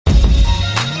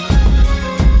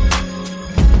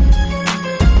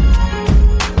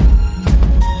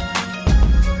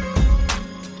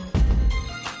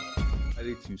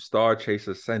Star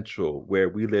Chaser Central, where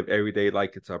we live every day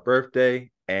like it's our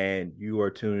birthday, and you are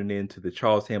tuning in to the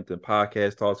Charles Hampton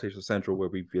podcast, Star Chaser Central, where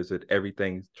we visit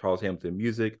everything Charles Hampton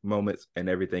music, moments, and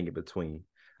everything in between.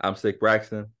 I'm Stick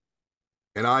Braxton.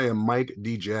 And I am Mike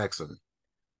D. Jackson.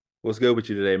 What's good with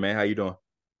you today, man? How you doing?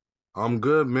 I'm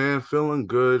good, man. Feeling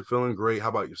good, feeling great. How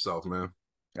about yourself, man?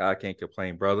 I can't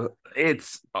complain, brother.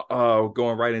 It's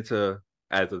going right into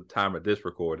as the time of this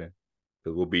recording,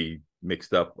 because we'll be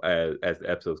mixed up as the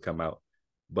episodes come out.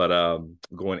 But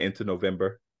going into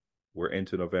November, we're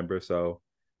into November, so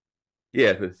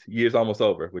yeah, this year's almost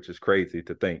over, which is crazy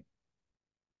to think.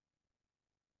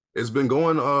 It's been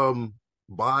going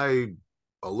by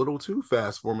a little too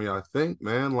fast for me, I think,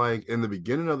 man. Like in the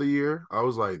beginning of the year, I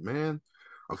was like, man,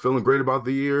 I'm feeling great about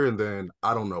the year, and then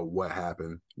I don't know what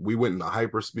happened. We went into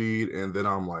hyperspeed, and then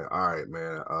I'm like, all right,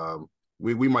 man,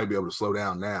 we might be able to slow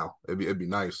down now. It'd be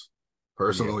nice, Yeah.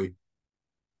 personally.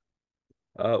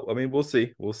 I mean, we'll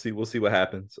see what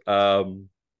happens. But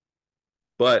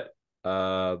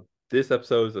this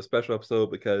episode is a special episode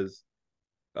because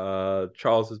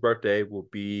Charles's birthday will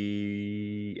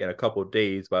be in a couple of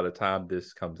days by the time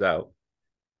this comes out.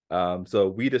 So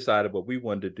we decided what we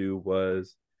wanted to do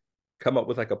was come up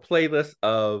with like a playlist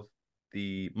of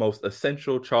the most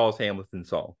essential Charles Hamilton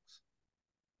songs.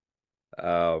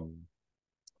 Um,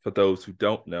 for those who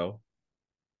don't know,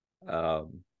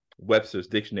 um, Webster's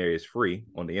dictionary is free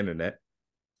on the internet,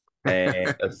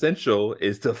 and essential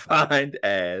is defined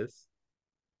as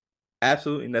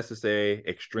absolutely necessary,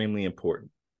 extremely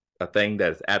important, a thing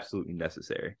that is absolutely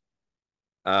necessary.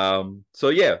 So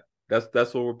yeah, that's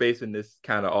what we're basing this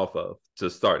kind of off of to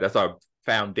start. That's our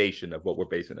foundation of what we're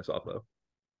basing this off of.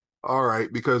 All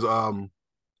right, because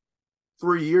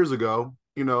 3 years ago,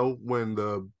 when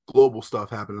the global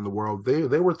stuff happened in the world,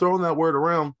 they were throwing that word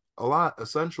around a lot,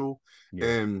 essential. Yeah.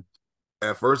 And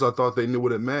at first I thought they knew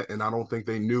what it meant, and I don't think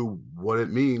they knew what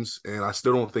it means. And I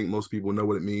still don't think most people know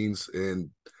what it means. And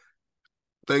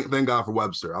thank God for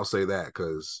Webster. I'll say that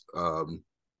because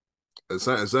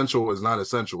essential is not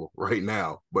essential right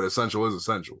now, but essential is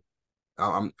essential.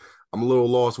 I'm a little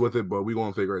lost with it, but we're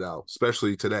gonna figure it out,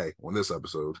 especially today on this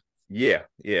episode. Yeah.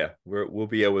 We'll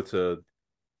be able to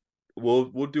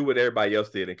we'll do what everybody else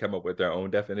did and come up with their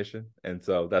own definition. And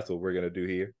so that's what we're gonna do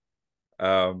here.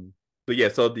 But yeah,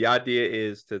 so the idea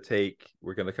is to take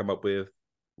we're going with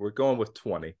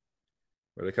 20.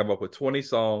 We're gonna come up with 20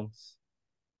 songs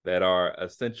that are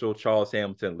essential Charles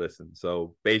Hamilton listen.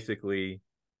 So basically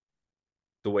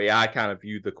the way I kind of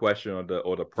view the question or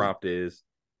the prompt is,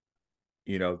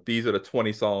 these are the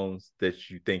 20 songs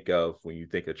that you think of when you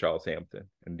think of Charles Hampton,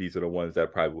 and these are the ones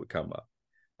that probably would come up.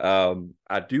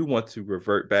 I do want to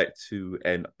revert back to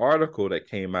an article that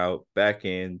came out back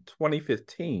in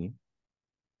 2015.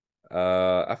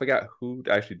 I forgot who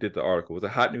actually did the article. Was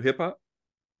it Hot New Hip Hop?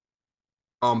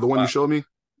 The one you Uh, showed me,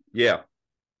 yeah,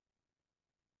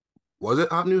 was it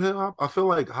Hot New Hip Hop? I feel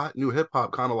like Hot New Hip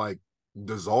Hop kind of like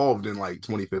dissolved in like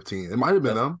 2015. It might have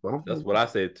been that's them. But I don't that's think it what I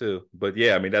was. said too. But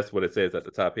yeah, I mean that's what it says at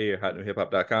the top here,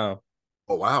 hotnewhiphop.com.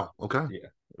 Oh wow. Okay. Yeah.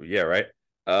 Yeah, right.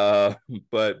 Uh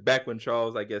but back when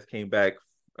Charles, I guess, came back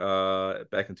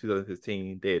in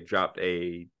 2015, they had dropped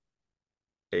a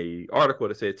article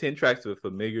that said 10 tracks to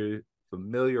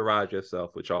familiarize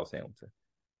yourself with Charles Hamilton.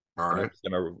 All And right.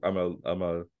 I'm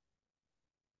gonna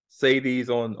say these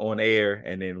on air,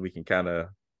 and then we can kind of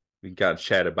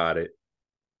chat about it.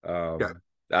 Yeah.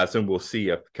 I assume we'll see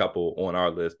a couple on our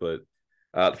list, but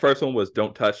the first one was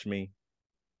 "Don't Touch Me."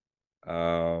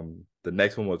 The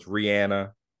next one was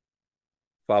Rihanna,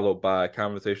 followed by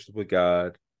 "Conversations with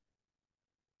God,"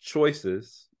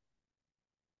 "Choices,"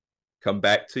 "Come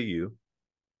Back to You,"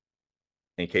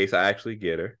 "In Case I Actually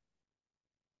Get Her,"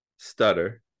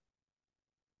 "Stutter,"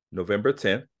 "November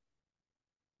 10th,"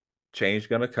 "Change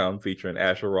Gonna Come" featuring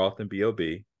Asher Roth and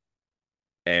B.O.B.,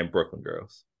 and "Brooklyn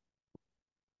Girls."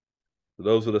 So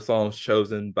those were the songs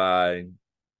chosen by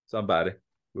somebody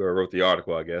who wrote the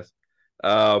article, I guess.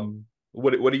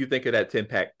 What do you think of that 10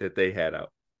 pack that they had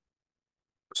out?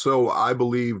 So I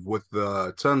believe with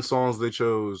the 10 songs they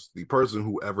chose, the person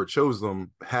who ever chose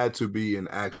them had to be an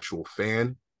actual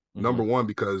fan. Mm-hmm. Number one,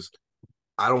 because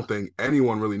I don't think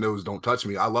anyone really knows "Don't Touch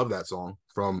Me." I love that song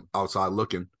from Outside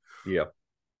Looking. Yeah.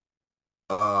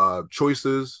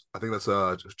 Choices. I think that's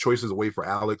Choices Away for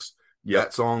Alex. Yep.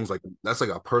 That song's like that's like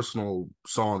a personal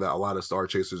song that a lot of Star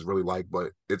Chasers really like,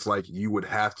 but it's like you would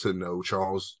have to know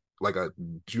Charles,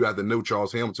 you have to know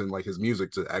Charles Hamilton, like his music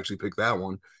to actually pick that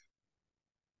one.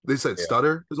 They said Yeah.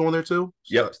 Stutter is on there too.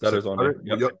 Yep. Said Stutters on there.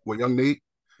 Stutter Yep. with Young Nate.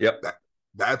 Yep. That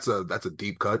that's a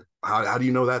deep cut. How do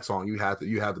you know that song? You have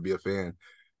to be a fan.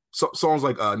 songs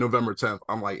like November 10th.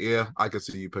 I'm like, yeah, I could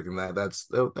see you picking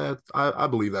that. I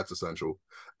believe that's essential.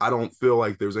 I don't feel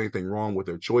like there's anything wrong with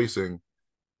their choicing,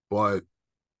 but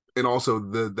and also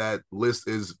that list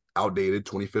is outdated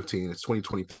 2015. It's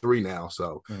 2023 now,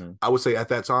 so Mhm. I would say at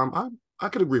that time I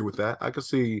could agree with that. I could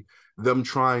see them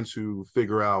trying to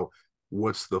figure out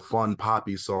what's the fun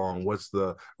poppy song, what's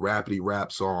the rapidy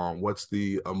rap song, what's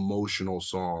the emotional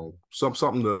song,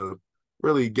 something to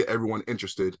really get everyone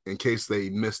interested in case they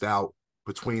missed out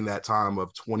between that time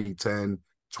of 2010,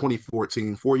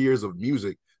 2014, 4 years of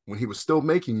music when he was still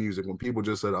making music, when people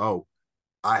just said, oh,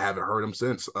 I haven't heard him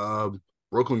since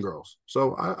Brooklyn Girls.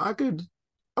 So I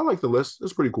like the list.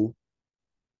 It's pretty cool.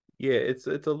 Yeah, it's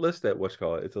a list that what's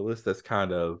called. It's a list that's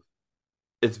kind of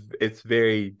it's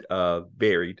very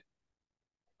varied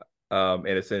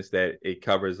in a sense that it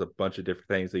covers a bunch of different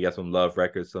things. So you got some love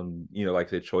records, some, like I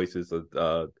said, choices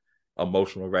of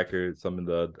emotional records, some of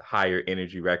the higher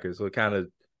energy records. So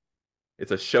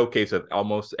it's a showcase of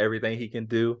almost everything he can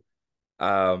do.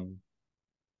 Um,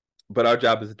 but our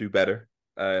job is to do better,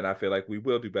 and I feel like we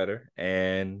will do better.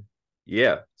 And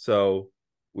yeah, so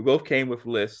we both came with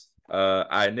lists.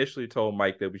 I initially told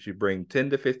Mike that we should bring 10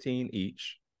 to 15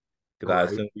 each because I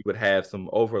Right. assumed we would have some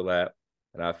overlap.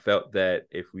 And I felt that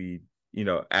if we,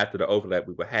 after the overlap,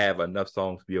 we would have enough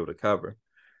songs to be able to cover.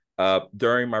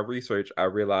 During my research, I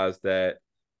realized that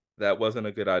that wasn't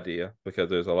a good idea because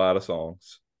there's a lot of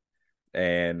songs.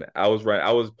 And I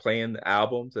was playing the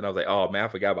albums, and I was like, oh man, I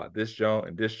forgot about this joint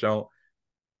and this joint.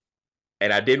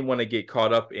 And I didn't want to get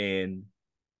caught up in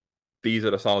these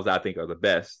are the songs that I think are the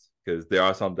best because there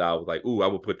are some that I was like, ooh, I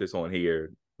would put this on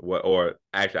here. Or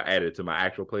actually, I added it to my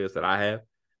actual playlist that I have.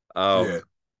 Yeah.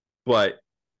 But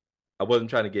I wasn't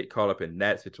trying to get caught up in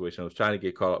that situation. I was trying to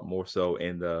get caught up more so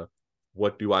in the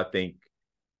what do I think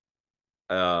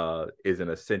is an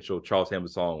essential Charles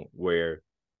Hamilton song where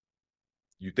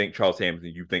you think Charles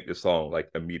Hamilton, you think the song like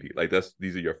immediately. Like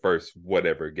these are your first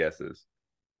whatever guesses.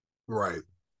 Right.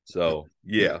 So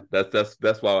yeah,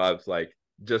 that's why I was like,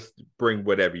 just bring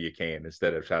whatever you can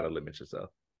instead of trying to limit yourself.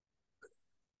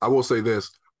 I will say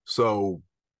this. So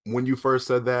when you first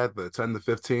said that, the 10 to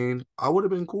 15, I would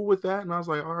have been cool with that. And I was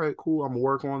like, all right, cool. I'm gonna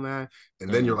work on that.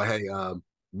 And then you're Mm-hmm. like, hey,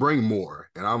 bring more.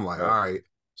 And I'm like, Right. all right.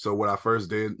 So what I first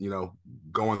did,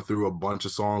 going through a bunch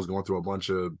of songs, going through a bunch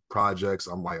of projects,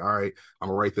 I'm like, all right, I'm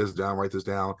gonna write this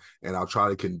down, and I'll try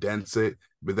to condense it.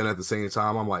 But then at the same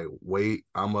time, I'm like, wait,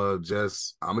 I'm gonna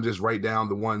just write down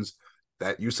the ones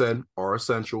that you said are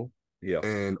essential Yeah.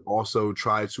 and also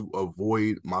try to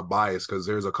avoid my bias because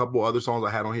there's a couple other songs I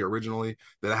had on here originally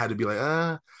that I had to be like,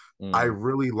 I Mm.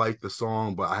 really like the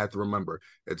song, but I have to remember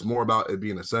it's more about it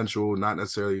being essential, not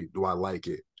necessarily do I like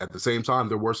it. At the same time,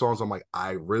 there were songs I'm like,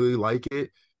 I really like it,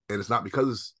 and it's not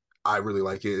because I really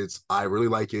like it, it's I really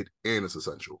like it and it's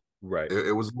essential. Right.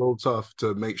 It was a little tough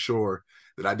to make sure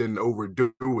that I didn't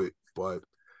overdo it, but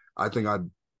I think I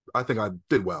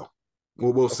did well.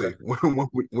 We'll Okay. see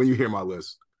when you hear my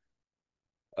list.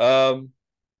 Um,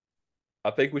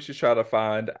 I think we should try to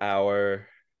find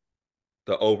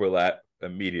the overlap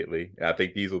immediately. And I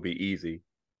think these will be easy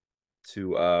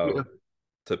to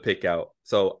Yeah. pick out.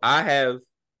 So I have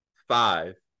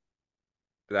five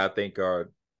that I think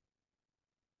are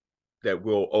that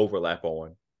will overlap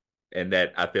on and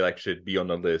that I feel like should be on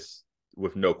the list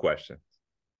with no question.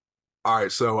 All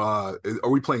right, so are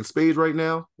we playing spades right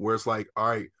now? Where it's like, all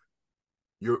right,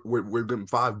 we're getting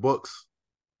 5 books,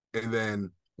 and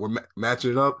then we're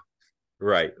matching it up.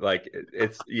 Right. Like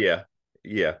it's yeah.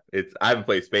 Yeah. It's I haven't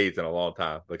played spades in a long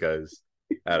time because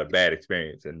I had a bad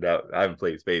experience and I haven't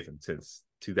played spades since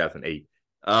 2008.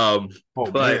 Um Oh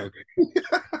but man,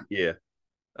 yeah.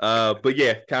 But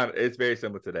yeah, kind of it's very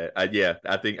similar to that. Yeah,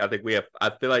 I think we have I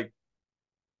feel like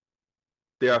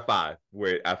there are five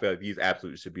where I feel like these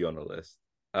absolutely should be on the list.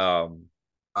 Um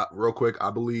real quick,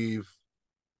 I believe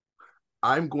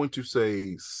I'm going to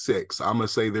say 6. I'm going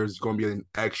to say there's going to be an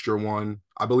extra one.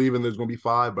 I believe in there's going to be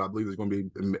 5, but I believe there's going to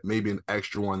be maybe an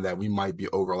extra one that we might be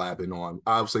overlapping on.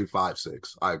 I would say 5,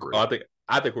 6. I agree.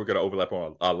 I think we're gonna overlap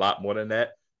on a lot more than that,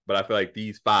 but I feel like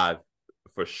these five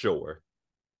for sure.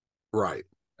 Right.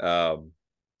 Um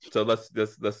so let's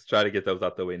try to get those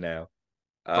out the way now.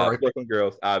 All right. Brooklyn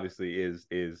Girls obviously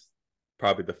is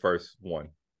probably the first one.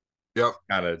 Yep.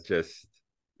 Kind of just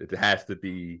it has to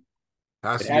be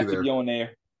Has it to be has to there. be on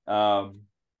there.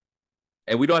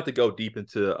 And we don't have to go deep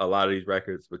into a lot of these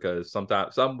records because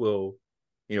sometimes some will,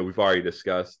 we've already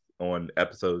discussed on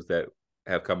episodes that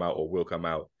have come out or will come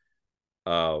out.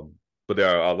 But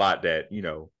there are a lot that,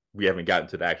 we haven't gotten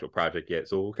to the actual project yet.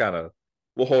 So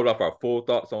we'll hold off our full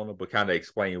thoughts on them, but kind of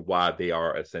explain why they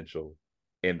are essential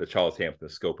in the Charles Hampton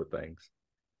scope of things.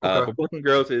 Okay. But Brooklyn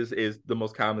Girls is the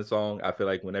most common song. I feel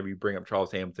like whenever you bring up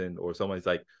Charles Hampton or someone's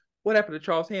like, "What happened to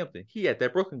Charles Hampton?" He had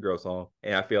that Brooklyn Girl song,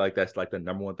 and I feel like that's like the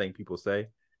number one thing people say.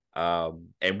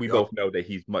 And we Yep. both know that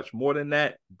he's much more than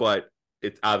that, but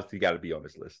it's obviously got to be on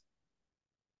this list.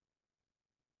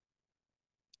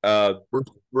 Uh, Good,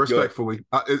 Respectfully,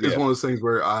 it's yeah. one of those things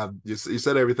where you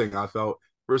said everything I felt.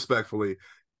 Respectfully,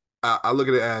 I look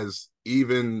at it as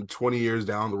even 20 years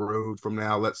down the road from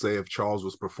now, let's say if Charles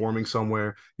was performing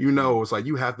somewhere, Mm-hmm. it's like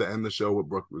you have to end the show with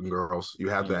Brooklyn Girls. You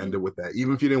have to Mm-hmm. end it with that,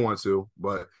 even if you didn't want to,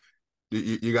 but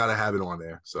you got to have it on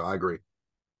there. So I agree.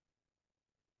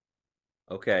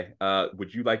 Okay.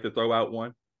 Would you like to throw out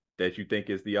one that you think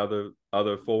is the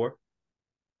other four?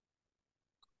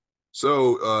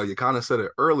 So you kind of said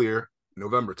it earlier,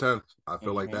 November 10th. I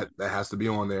feel like Mm-hmm. that has to be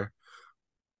on there.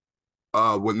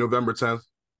 With November 10th,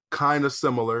 kind of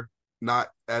similar, not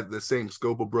at the same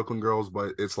scope of Brooklyn Girls,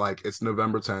 but it's like it's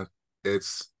November 10th.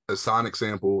 It's a Sonic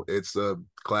sample. It's a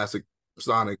classic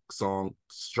Sonic song,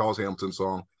 Charles Hamilton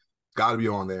song. Got to be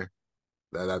on there.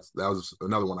 That was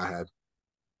another one I had.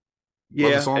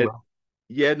 Love the Yeah, song though.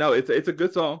 yeah, no, it's a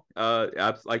good song.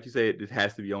 Like you said, it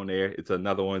has to be on there. It's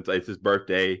another one. It's his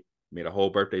birthday. Made a whole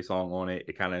birthday song on it.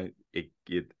 It kind of it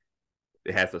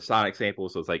has the Sonic sample,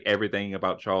 so it's like everything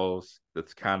about Charles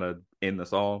that's kind of in the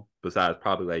song, besides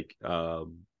probably like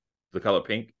the color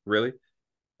pink, really.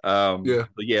 Yeah,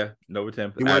 But yeah, Nova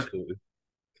 10th, he wears absolutely.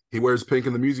 he wears pink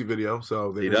in the music video,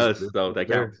 so He does, there's so that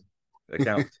there. counts. That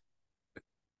counts.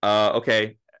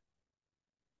 Okay.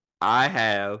 I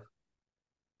have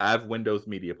I have Windows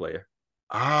Media Player.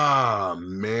 Ah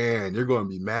man, you're going to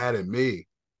be mad at me.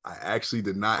 I actually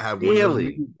did not have Windows Really?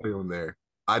 Music Play on there.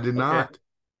 I did Okay. not.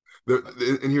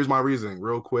 And here's my reasoning,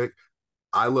 real quick.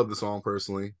 I love the song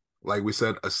personally. Like we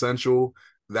said, Essential.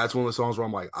 That's one of the songs where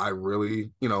I'm like, I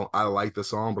really, I like the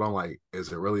song, but I'm like,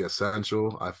 is it really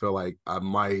essential? I feel like I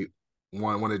might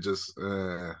want to just.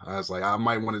 I was like, I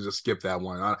might want to just skip that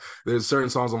one. There's certain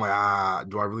songs I'm like,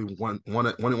 do I really want it on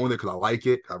there because I like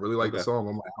it? I really like the Okay. song.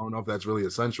 I'm like, I don't know if that's really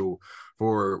essential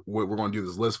for what we're going to do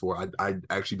this list for. I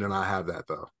actually do not have that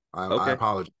though. I Okay.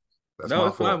 apologize. That's No, my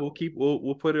it's fine. fault.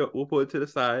 We'll put it to the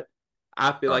side.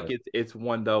 I feel All like right. it's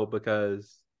one though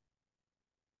because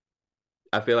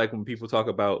I feel like when people talk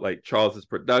about like Charles's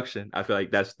production, I feel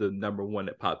like that's the number one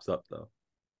that pops up though.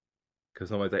 Because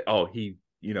someone's like, oh, he's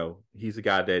the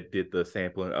guy that did the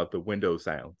sampling of the Windows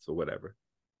sounds or whatever.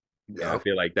 And Yep. I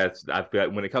feel like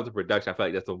when it comes to production, I feel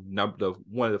like that's the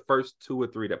one of the first two or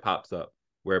three that pops up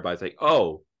where everybody's like,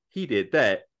 oh, he did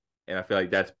that. And I feel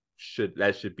like that should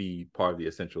be part of the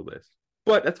essential list.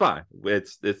 But that's fine.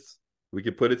 It's we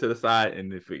can put it to the side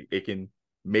and if it can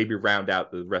maybe round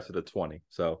out the rest of the 20.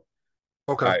 So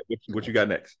all Okay. right, what you got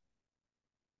next?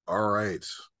 All right.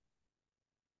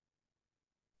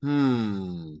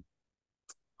 Hmm.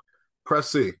 Press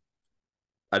C.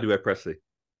 I do have Presley.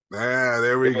 Ah,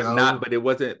 there It we was not, go. but it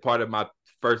wasn't part of my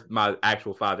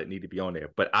actual five that need to be on there.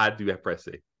 But I do have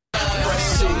Presley.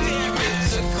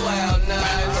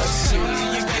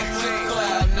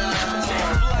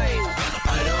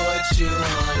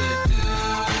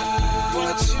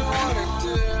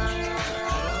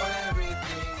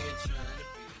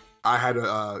 I had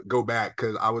to go back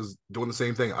because I was doing the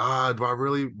same thing. Do I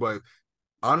really? But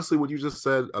honestly, what you just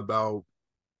said about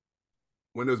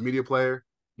Windows Media Player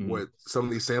Mm, with some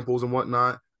of these samples and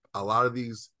whatnot, a lot of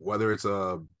these, whether it's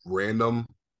a random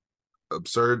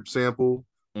absurd sample,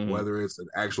 mm, whether it's an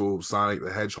actual Sonic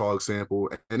the Hedgehog sample,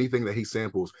 anything that he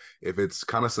samples, if it's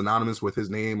kind of synonymous with his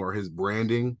name or his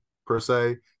branding per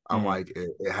se, I'm mm. like,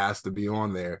 it has to be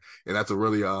on there. And that's a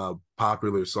really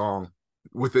popular song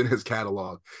within his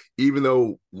catalog. Even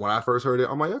though when I first heard it,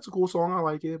 I'm like, that's a cool song. I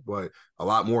like it. But a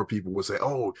lot more people would say,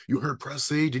 oh, you heard Press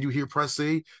C? Did you hear Press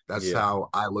C? That's Yeah. how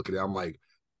I look at it. I'm like,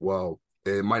 well,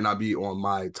 it might not be on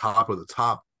my top of the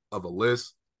top of a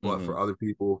list, but Mm-hmm. for other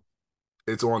people,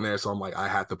 it's on there. So I'm like, I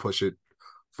have to push it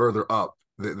further up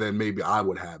than maybe I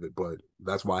would have it. But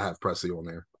that's why I have Presley on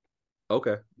there.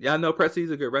 Okay. Yeah, I know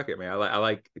Presley's a good record, man. I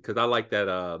like because I like that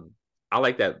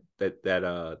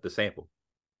the sample.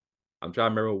 I'm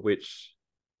trying to remember which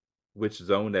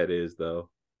zone that is though.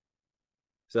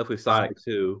 It's definitely Uh, Sonic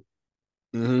 2.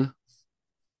 mm-hmm.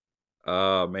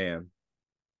 Oh man.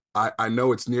 I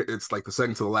know it's near. It's like the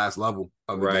second to the last level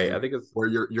of the Right. I game think it's where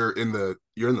you're in the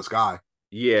sky.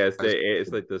 yeah, That's,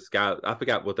 it's like the sky. I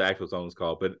forgot what the actual zone is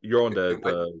called, but you're on it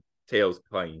might the Tails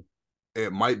plane.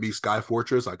 it might be Sky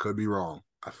Fortress. I could be wrong.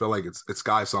 I feel like it's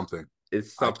Sky something.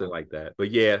 It's I something like that.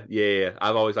 But yeah.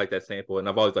 I've always liked that sample and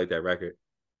I've always liked that record.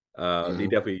 They mm-hmm.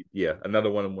 definitely another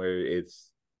one where it's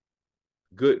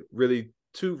good, really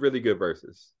two really good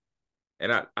verses.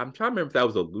 And I'm trying to remember if that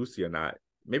was a Lucy or not.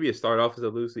 Maybe it started off as a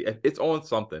Lucy. It's on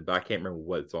something, but I can't remember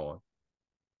what it's on.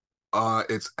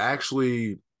 It's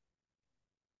actually,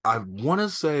 I want to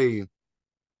say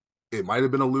it might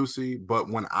have been a Lucy, but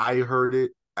when I heard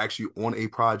it actually on a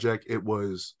project, it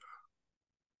was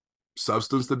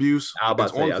substance abuse. I was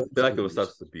It's about to say, on I feel substance like it was abuse.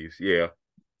 substance abuse. Yeah.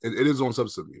 It is on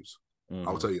substance abuse.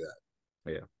 I'll Hmm. tell you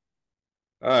that. Yeah.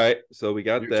 All right. So we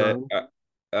got Your that. turn.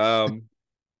 Um,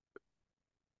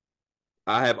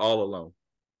 I have All Alone.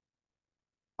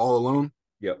 All alone.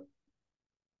 Yep.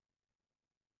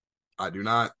 I do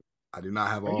not. I do not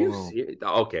have Are all you alone. serious?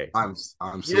 Okay. I'm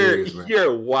You're serious, man.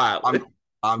 you're wild. I'm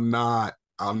I'm not.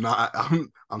 I'm not.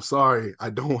 I'm sorry. I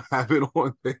don't have it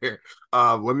on there.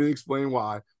 Let me explain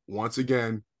why. Once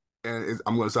again, and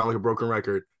I'm going to sound like a broken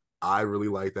record. I really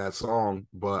like that song,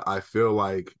 but I feel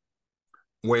like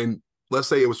when, let's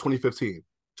say it was 2015,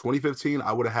 2015,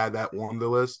 I would have had that on the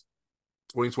list.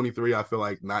 2023, I feel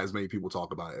like not as many people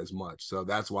talk about it as much, so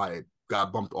that's why it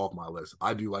got bumped off my list.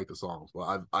 I do like the song,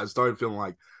 but I started feeling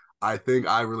like I think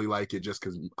I really like it just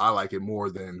because I like it more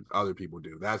than other people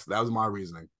do. That was my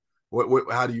reasoning. What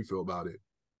how do you feel about it?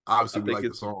 Obviously, we like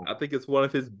the song. I think it's one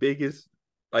of his biggest,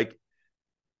 like,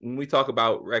 when we talk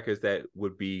about records that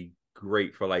would be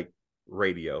great for like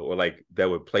radio or like that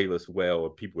would playlist well or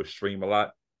people would stream a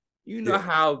lot. You know Yeah,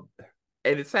 how,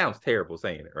 and it sounds terrible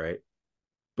saying it, right?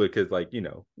 Because like,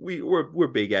 we're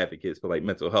big advocates for like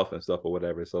mental health and stuff or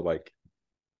whatever. So like,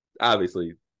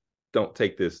 obviously, don't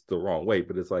take this the wrong way,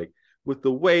 but it's like with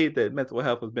the way that mental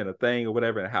health has been a thing or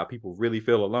whatever, and how people really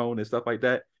feel alone and stuff like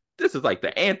that. This is like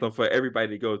the anthem for everybody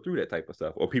to go through that type of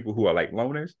stuff, or people who are like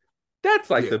loners. That's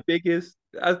like yeah, the biggest.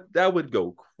 That would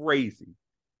go crazy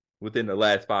within the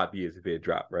last 5 years if it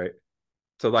dropped, right?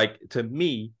 So, like, to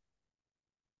me,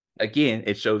 again,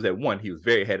 it shows that one, he was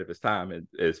very ahead of his time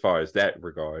as far as that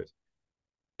regards,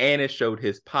 and it showed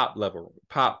his pop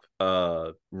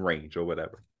range or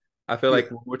whatever. I feel like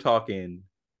yeah. when we're talking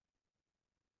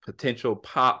potential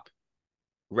pop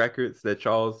records that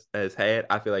Charles has had,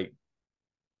 I feel like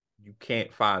you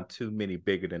can't find too many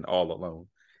bigger than All Alone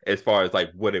as far as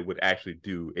like what it would actually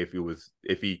do if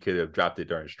he could have dropped it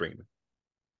during streaming.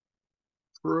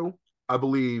 True. I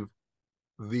believe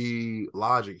the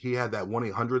Logic. He had that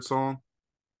 1-800 song,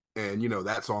 and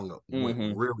that song went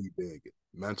Mm-hmm. really big.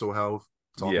 Mental health,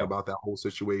 talking Yeah. about that whole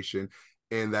situation,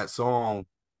 and that song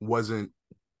wasn't,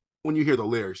 when you hear the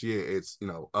lyrics, yeah, it's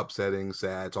upsetting,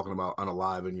 sad, talking about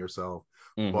unaliving yourself.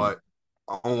 Mm-hmm. But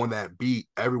on that beat,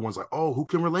 everyone's like, "Oh, who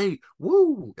can relate?"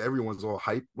 Woo! Everyone's all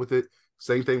hyped with it.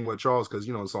 Same thing with Charles, because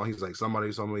the song, he's like,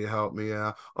 somebody help me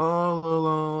out, all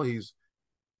alone."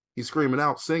 He's screaming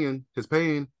out, singing his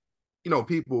pain.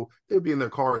 People, they'd be in their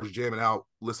cars jamming out,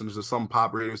 listening to some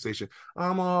pop radio station.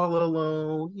 I'm all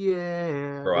alone.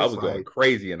 Yeah. Bro, I It's was going like,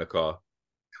 crazy in the car.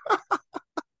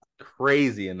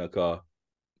 Crazy in the car.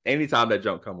 Anytime that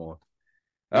jump come on. All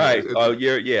yeah, right. Oh,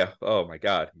 yeah. Oh my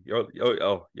God.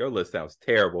 Your list sounds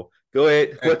terrible. Go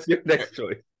ahead. and, What's your and, next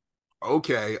choice?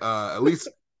 okay. At least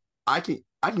I can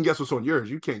guess what's on yours.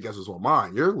 You can't guess what's on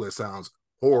mine. Your list sounds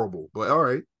horrible, but all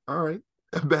right.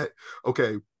 I bet.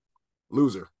 Okay,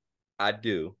 loser. I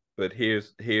do, but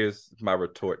here's my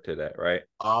retort to that, right?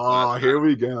 Oh, here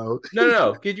we go.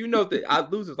 No. Because you know that I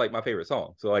lose is like my favorite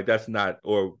song. So like that's not,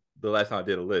 or the last time I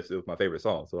did a list, it was my favorite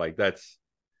song. So like that's,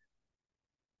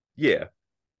 yeah.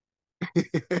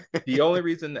 The only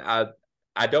reason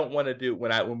I don't want to do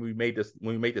when we make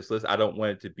this list, I don't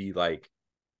want it to be like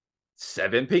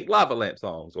 7 Pink Lava Lamp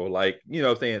songs or like, what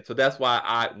I'm saying. So that's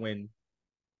why when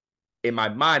in my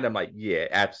mind I'm like, yeah,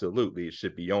 absolutely, it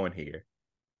should be on here.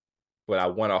 But I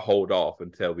want to hold off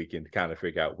until we can kind of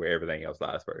figure out where everything else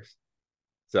lies first.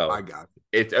 I So got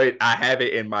you. I have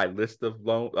it in my list of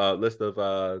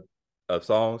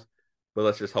songs, but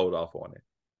let's just hold off on it.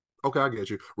 Okay, I get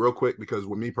you. Real quick, because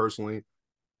with me personally,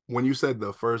 when you said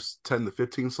the first 10 to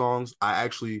 15 songs, I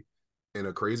actually, in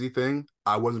a crazy thing,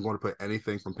 I wasn't going to put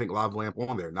anything from Pink Lava Lamp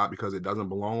on there. Not because it doesn't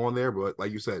belong on there, but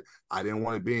like you said, I didn't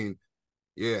want it being,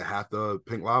 yeah, half the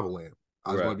Pink Lava Lamp.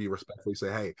 I was going Right. to be respectfully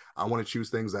say, hey, I want to choose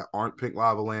things that aren't Pink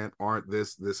Lava Lamp, aren't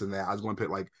this, and that. I was going to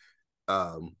pick like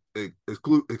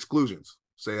exclusions.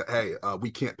 Say, hey,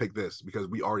 we can't pick this because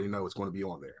we already know it's going to be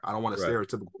on there. I don't want a Right.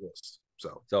 stereotypical list.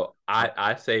 So, So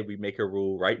I say we make a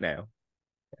rule right now,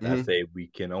 and I mm-hmm. say we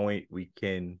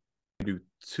can do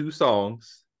 2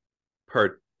 songs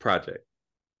per project,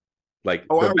 like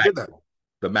Oh, I already did that.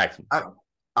 the maximum.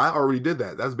 I already did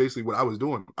that. That's basically what I was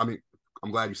doing. I mean,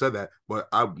 I'm glad you said that. But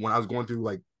when I was going through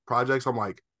like projects, I'm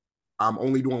like, I'm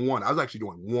only doing one. I was actually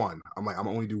doing one. I'm like, I'm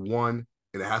only do one,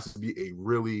 and it has to be a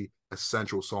really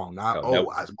essential song. Not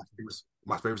Oh, that as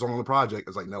my favorite song on the project.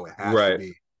 It's like, no, it has to Right.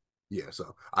 be. Yeah,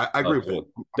 so I agree with that. Well,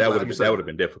 I'm glad you that said would that. have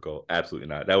been difficult. Absolutely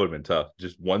not. That would have been tough.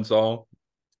 Just one song,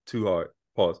 too hard.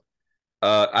 Pause.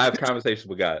 I have conversations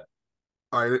with God.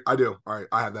 All right, I do. All right,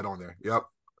 I have that on there. Yep.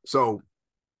 So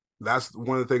that's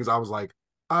one of the things I was like,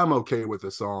 I'm okay with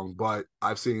the song, but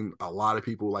I've seen a lot of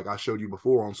people, like I showed you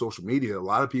before on social media, a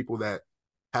lot of people that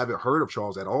haven't heard of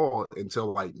Charles at all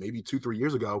until like maybe 2, 3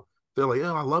 years ago. They're like,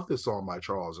 "Yeah, I love this song by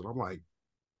Charles," and I'm like,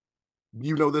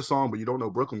 "You know this song, but you don't know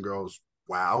Brooklyn Girls."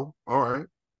 Wow. All right.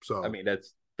 I So mean,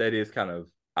 that is kind of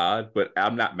odd, but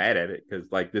I'm not mad at it because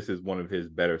like this is one of his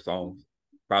better songs.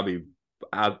 Probably,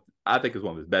 I think it's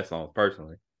one of his best songs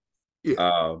personally. yeah,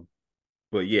 Um,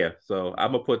 but yeah, so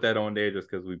I'm gonna put that on there just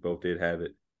because we both did have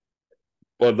it.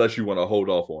 Unless you want to hold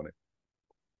off on it.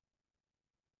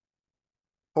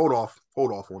 hold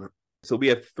off on it. So we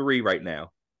have three right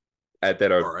now All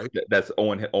right. that's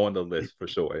on the list for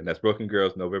sure, and that's Broken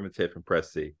Girls, November 10th, and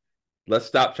Press C. Let's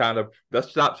stop trying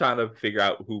to figure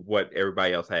out who what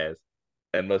everybody else has,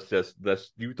 and let's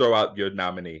you throw out your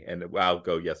nominee, and I'll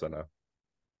go yes or no,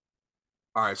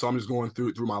 All right. So I'm just going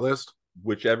through my list.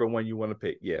 whichever one you want to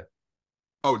pick. Yeah,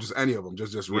 Oh, just any of them,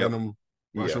 just yep, random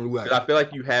yeah. Russian roulette. 'Cause I feel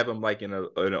like you have them like in a.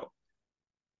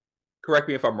 Correct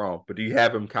me if I'm wrong, but do you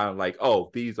have them kind of like,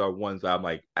 oh, these are ones I'm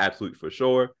like absolute for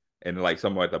sure, and like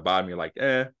somewhere at the bottom you're like,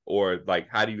 or like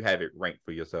how do you have it ranked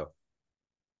for yourself?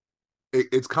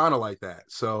 It's kind of like that.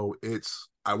 So it's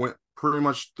I went pretty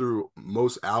much through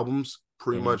most albums,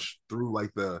 pretty Mm-hmm. much through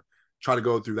like the try to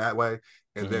go through that way,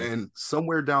 and Mm-hmm. then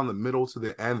somewhere down the middle to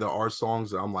the end there are songs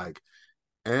that I'm like,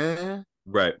 eh,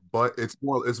 Right. but it's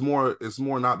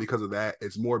more not because of that.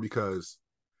 It's more because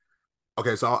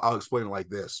okay, so I'll explain it like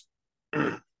this,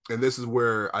 and this is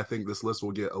where I think this list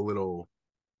will get a little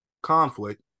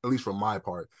conflict, at least from my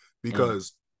part, Mm-hmm.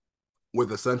 because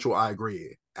with Essential, I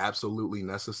agree, absolutely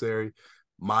necessary.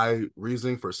 My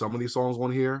reasoning for some of these songs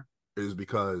on here is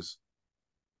because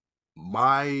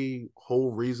my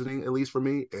whole reasoning, at least for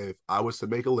me, if I was to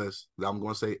make a list that I'm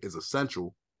going to say is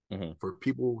essential Mm-hmm. for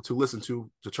people to listen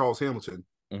to Charles Hamilton,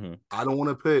 Mm-hmm. I don't want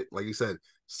to pick, like you said,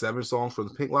 7 songs from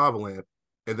the Pink Lava Lamp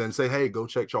and then say, hey, go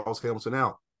check Charles Hamilton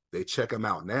out. They check him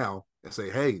out now and say,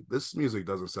 hey, this music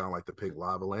doesn't sound like the Pink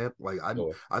Lava Lamp. Like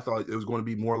Sure. I thought it was going to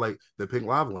be more like the Pink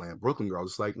Lava Lamp, Brooklyn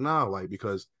Girls. It's like, no, like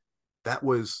because that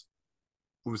was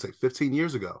we would say 15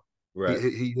 years ago. Right.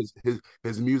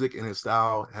 His music and his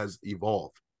style has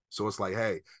evolved. So it's like,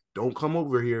 hey, don't come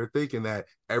over here thinking that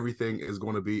everything is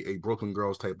going to be a Brooklyn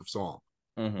Girls type of song.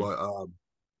 Mm-hmm. But all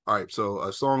right, so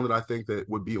a song that I think that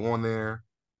would be on there.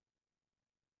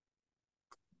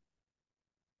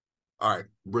 All right,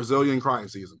 Brazilian Crying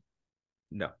Season.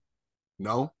 No.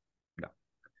 No, No.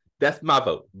 That's my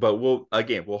vote. But we'll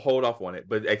hold off on it.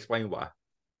 But explain why.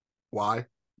 why?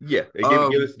 Yeah.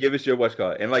 Um, Give us your watch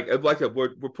card. And like I said, we're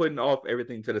putting off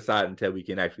everything to the side until we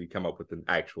can actually come up with an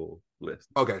actual list.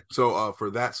 okay, so for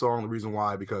that song, the reason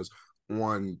why because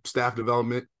on staff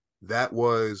development, that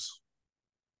was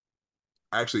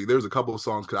actually there's a couple of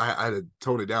songs because I had to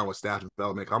tone it down with staff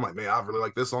development. I'm like, man, I really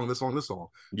like this song, this song, this song.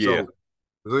 Yeah. So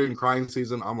Brazilian Crying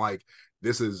Season, I'm like,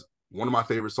 this is one of my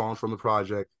favorite songs from the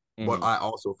project. But Mm-hmm. I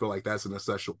also feel like that's an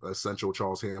essential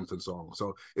Charles Hampton song.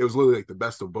 So it was literally like the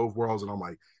best of both worlds. And I'm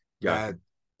like, Gotcha. that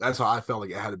that's how I felt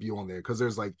like it had to be on there. Because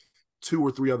there's like 2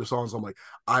 or 3 other songs I'm like,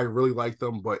 I really like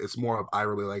them, but it's more of I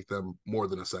really like them more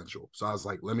than essential. So I was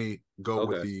like, let me go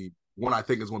with Okay. the one I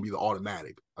think is going to be the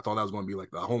automatic. I thought that was going to be like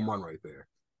the home run right there.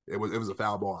 It was a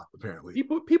foul ball apparently.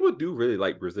 People do really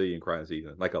like Brazilian crime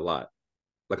season, like a lot.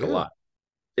 Like a Yeah. lot.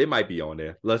 It might be on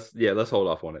there. Let's hold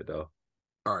off on it though.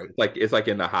 All right. It's like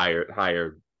in the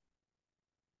higher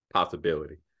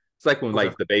possibility. It's like when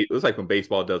Okay. it's like when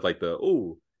baseball does like the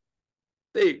ooh,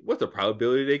 what's the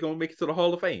probability they gonna make it to the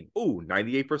Hall of Fame? Ooh,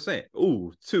 98%.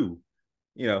 Ooh, 2.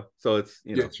 So it's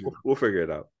Get you. we'll figure it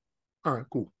out. All right.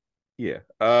 Cool. Yeah.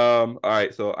 All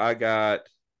right, so I got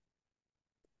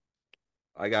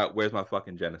Where's My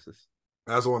Fucking Genesis?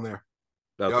 That's on there.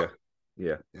 Okay.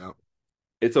 Yep. Yeah. Yep.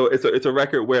 It's a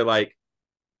record where like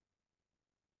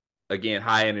again,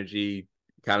 high energy,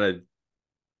 kind of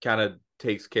kind of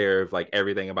takes care of like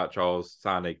everything about Charles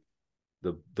Sonic,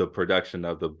 the production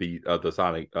of the beat of the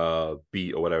Sonic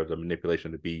beat or whatever, the manipulation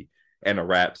of the beat and the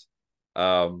raps.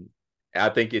 Um I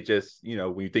think it just,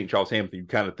 when you think Charles Hamilton, you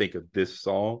kind of think of this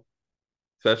song,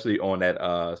 especially on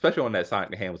that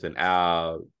Sonic Hamilton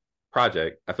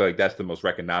project. I feel like that's the most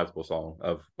recognizable song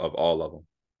of all of them.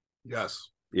 Yes.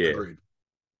 Yeah. Agreed.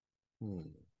 Hmm.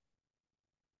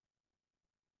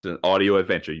 It's an audio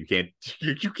adventure. You can't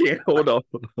you can't hold on.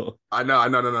 I know. I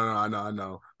know. No. I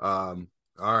know. All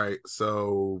right.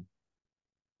 So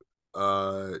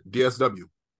DSW.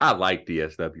 I like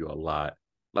DSW a lot.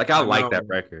 Like I I like know, that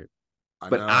record, I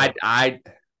but know. I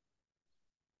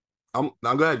I'm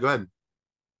now. Go ahead. Go ahead.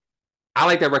 I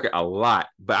like that record a lot.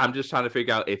 But I'm just trying to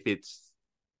figure out if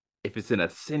it's an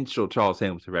essential Charles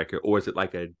Hamilton record, or is it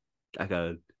like a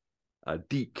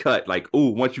deep cut? Like, oh,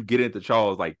 once you get into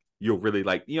Charles, like you'll really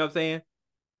like, you know what I'm saying?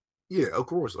 Yeah, of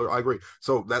course. I agree.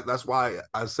 So that's why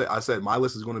I said my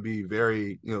list is going to be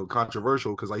very,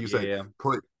 controversial because like you said, Yeah,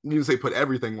 you didn't say put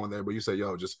everything on there, but you said,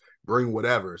 yo, just bring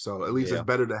whatever. So at least it's yeah.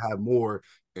 better to have more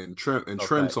and trim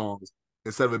Okay. songs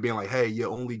instead of it being like, hey, you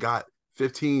only got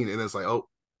 15 and it's like, oh,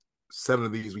 7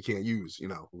 of these we can't use,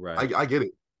 I, Right. I get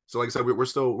it. So like I said, we're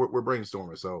still we're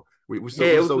brainstorming. So we Yeah, still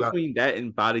it we was still got between that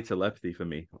and Body Telepathy for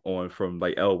me on from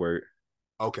like L Word.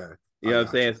 okay. You I know what I'm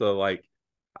got saying? you. So like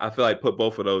I feel like put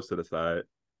both of those to the side.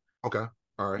 Okay.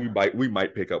 All right. We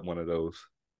might pick up one of those.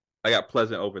 I got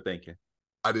Pleasant Overthinking.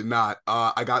 I did not.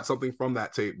 I got something from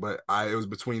that tape, but it was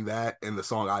between that and the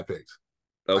song I picked.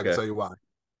 I can Okay. tell you why.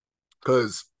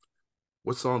 Because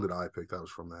what song did I pick that was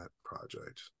from that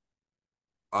project?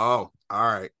 Oh, all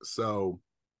right. So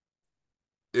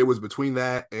it was between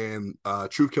that and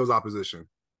Truth Kills Opposition.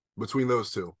 Between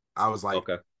those two, I was like,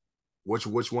 Okay. which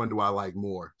one do I like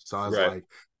more? So I was Right. like,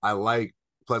 I like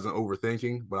Pleasant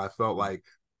Overthinking, but I felt like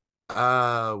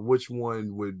which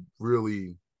one would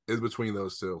really is between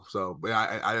those two. So but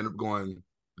I ended up going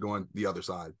the other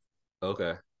side.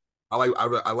 Okay.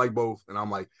 I like both, and I'm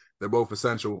like they're both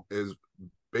essential. Is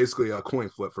basically a coin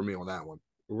flip for me on that one.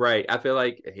 Right. I feel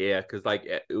like yeah, because like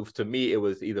to me it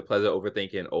was either Pleasant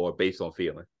Overthinking or Based on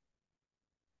Feeling.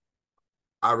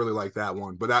 I really like that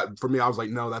one, but that for me, I was like,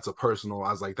 no, that's a personal.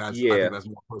 I was like, I think Yeah. that's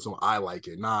more personal. I like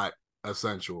it, not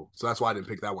essential. So that's why I didn't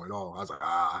pick that one at all. I was like,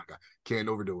 can't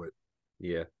overdo it.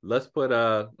 Yeah. Let's put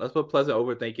Pleasant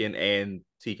Overthinking and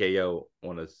TKO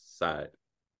on the side.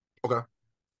 Okay,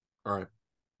 all right.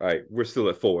 All right, we're still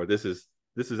at four. This is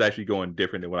actually going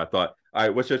different than what I thought. All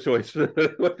right, what's your choice?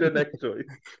 What's your next choice?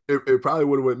 It probably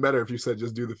would have went better if you said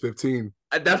just do the 15.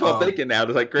 That's what I'm Um, thinking now.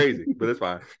 It's like crazy, but it's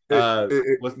fine.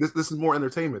 What's this is more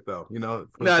entertainment though, no,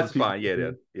 for the it's people. fine.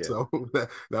 Yeah, yeah. So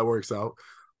that works out.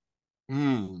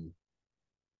 Hmm.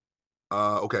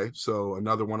 Okay. So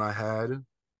another one I had.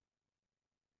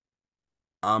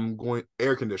 I'm going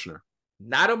air conditioner.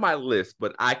 Not on my list,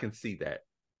 but I can see that.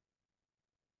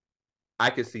 I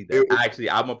can see that.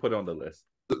 It, I'm gonna put it on the list.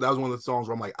 that was one of the songs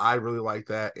where I'm like, I really like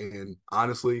that, and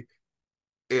honestly,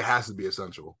 it has to be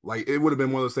essential. Like it would have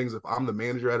been one of those things if I'm the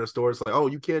manager at a store, it's like, oh,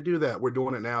 you can't do that. We're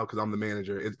doing it now because I'm the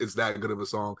manager. It's that good of a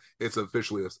song. It's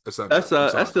officially essential. I'm That's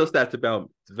sorry. still stat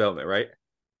development, right?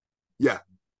 Yeah,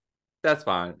 That's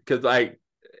fine. Because like,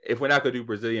 if we're not gonna do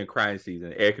Brazilian crime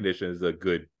season, air conditioner is a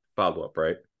good follow up,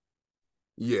 right?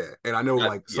 yeah. And I know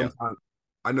like Yeah.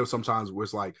 sometimes where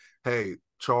it's like, hey,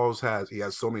 he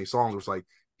has so many songs where it's like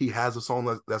he has a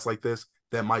song that's like this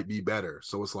that might be better.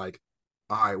 So it's like,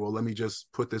 all right, well, let me just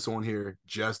put this on here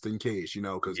just in case,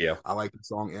 because Yeah. I like the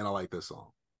song and I like this song.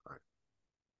 All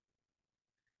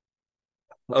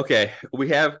right. Okay, we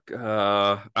have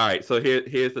all right, so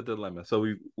here's the dilemma. So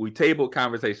we tabled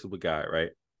conversations with God,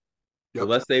 right? So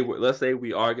Yep. let's say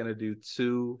we are gonna do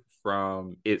two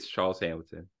from It's Charles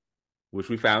Hamilton, which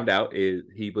we found out is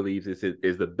he believes is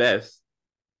the best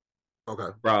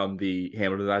Okay. from the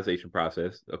Hamiltonization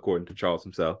process, according to Charles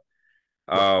himself.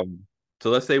 Yep. Um, so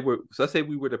let's say we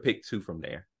were to pick two from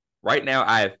there. Right now,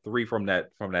 I have three from that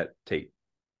tape.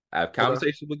 I have Okay.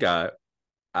 Conversations with God,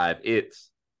 I have It's,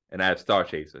 and I have Star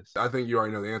Chasers. I think you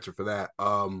already know the answer for that.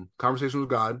 Conversation with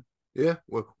God. Yeah,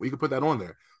 well, we could put that on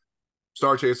there.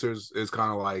 Star Chasers is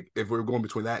kind of like if we are going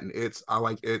between that and I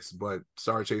like but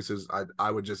Star Chasers,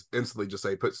 I would just instantly just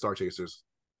say put Star Chasers.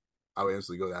 I would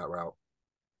instantly go that route.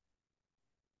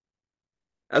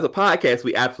 As a podcast,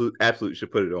 we absolutely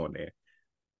should put it on there.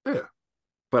 Yeah,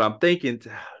 But I'm thinking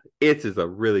It's is a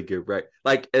really good record.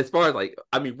 Like as far as like,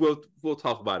 I mean, we'll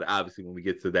talk about it obviously when we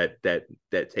get to that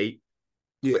tape.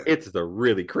 But yeah, It's is a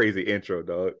really crazy intro,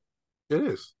 dog. it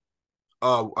is.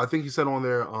 I think he said on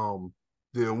there,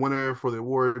 the winner for the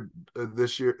award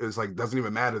this year is like doesn't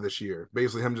even matter this year.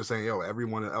 Basically, him just saying, "Yo,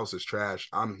 everyone else is trash.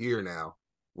 I'm here now.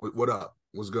 What up?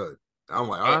 What's good?" I'm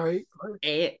like, And, all right. All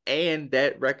right. and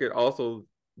that record also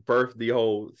birthed the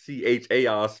whole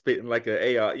CHAR spitting like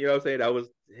a AR. You know what I'm saying? That was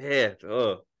yeah.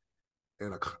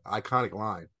 And an iconic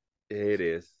line. It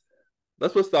is.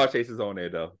 Let's put Star Chasers on there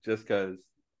though, just because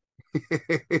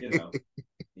you know.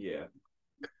 Yeah.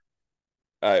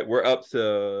 All right, we're up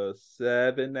to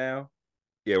seven now.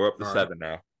 Yeah, we're up to All right. seven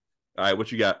now. All right,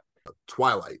 what you got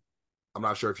Twilight. I'm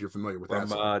not sure if you're familiar with that from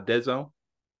song. Dead Zone?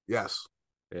 Yes.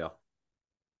 Yeah.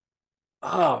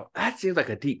 Oh, that seems like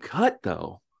a deep cut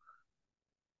though.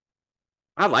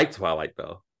 I like Twilight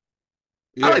though.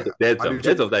 I like Yeah, the Dead I do Zone.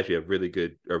 Dead too. Zone's actually a really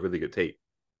good tape.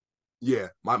 Yeah,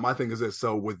 my thing is this.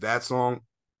 So with that song,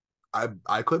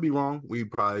 I could be wrong. We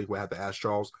probably would have to ask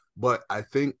Charles, but I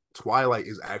think Twilight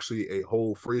is actually a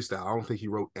whole freestyle. I don't think he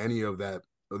wrote any of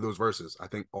those verses. I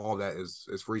think all that is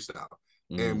freestyle.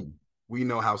 And Mm, we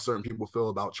know how certain people feel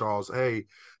about Charles. Hey,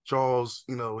 Charles,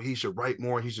 he should write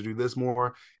more. He should do this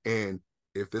more. And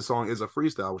if this song is a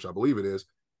freestyle, which I believe it is,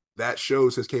 that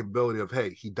shows his capability of,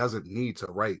 hey, he doesn't need to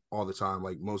write all the time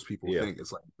like most people yeah, think.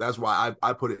 It's like that's why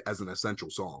I put it as an essential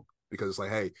song, because it's like,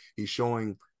 hey, he's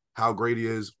showing how great he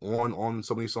is on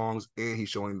so many songs, and he's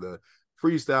showing the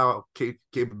freestyle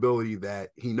capability that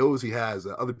he knows he has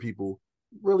that other people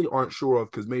really aren't sure of,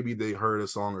 because maybe they heard a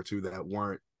song or two that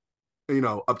weren't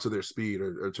up to their speed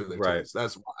or to their right. taste.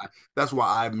 That's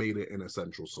why I made it an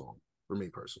essential song for me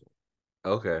personally.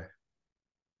 Okay.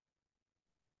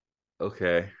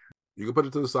 Okay. You can put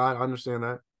it to the side. I understand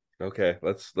that. Okay.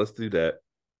 Let's do that.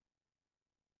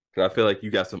 Cause I feel like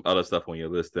you got some other stuff on your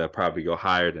list that probably go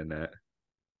higher than that.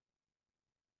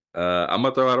 I'm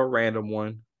gonna throw out a random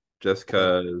one just Okay.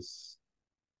 cause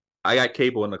I got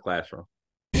Cable in the Classroom.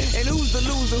 And who's the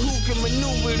loser who can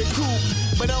maneuver the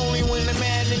coupe? But only when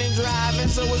imagining driving,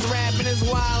 so it's rapping is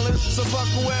wildin'. So fuck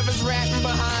whoever's rapping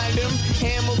behind him.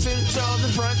 Hamilton, Charles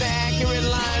in front, the accurate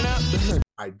lineup.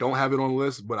 I don't have it on the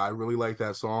list, but I really like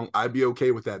that song. I'd be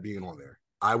okay with that being on there.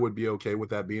 I would be okay with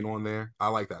that being on there. I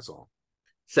like that song.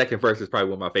 Second verse is probably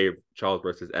one of my favorite Charles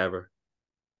verses ever.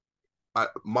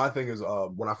 My thing is,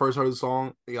 when I first heard the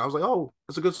song, I was like, oh,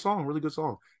 it's a good song, really good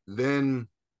song. Then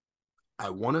I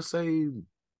want to say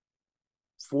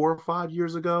 4 or 5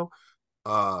 years ago,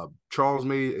 Charles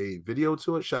made a video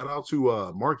to it. Shout out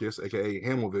to Marcus, aka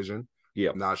Hamilvision.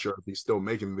 Yeah. Not sure if he's still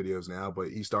making videos now, but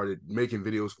he started making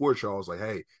videos for Charles. Like,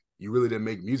 hey, you really didn't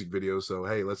make music videos, so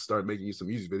hey, let's start making you some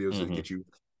music videos to get you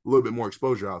a little bit more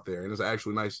exposure out there. And it's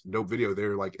actually a nice, dope video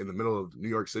there, like in the middle of New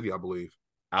York City, I believe.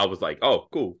 I was like, oh,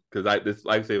 cool. Cause this,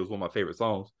 like I say, it was one of my favorite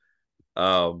songs.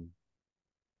 Um,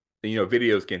 and,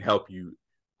 videos can help you.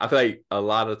 I feel like a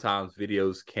lot of times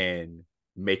videos can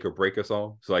make or break a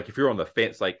song. So like if you're on the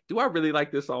fence, like, do I really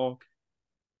like this song?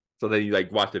 So then you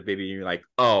like watch the video and you're like,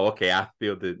 oh, okay, I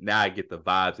feel now I get the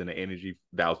vibes and the energy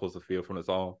that I was supposed to feel from the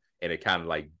song. And it kind of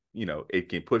like, it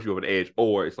can push you over the edge,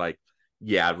 or it's like,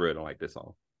 yeah, I really don't like this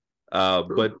song.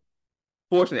 But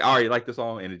fortunately, I already like the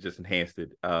song and it just enhanced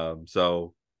it.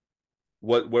 So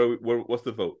what's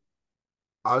the vote?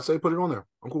 I'd say put it on there.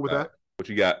 I'm cool with that. What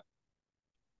you got?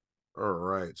 All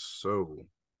right. So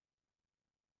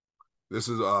this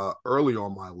is early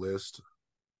on my list.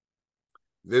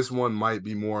 This one might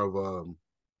be more of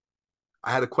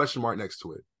I had a question mark next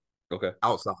to it. Okay.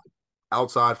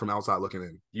 Outside from outside looking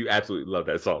in. You absolutely love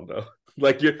that song though.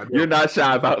 Like I you're do. not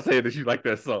shy about saying that you like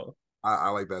that song. I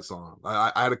like that song.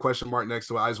 I had a question mark next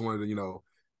to it. I just wanted to,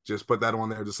 just put that on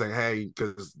there, just saying, hey,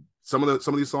 because some of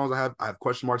these songs I have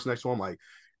question marks next to them. Like,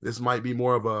 this might be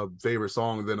more of a favorite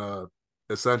song than a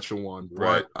essential one,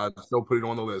 Right. but I still put it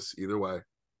on the list either way.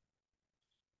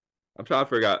 I'm trying to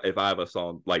figure out if I have a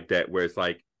song like that where it's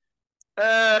like,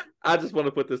 I just want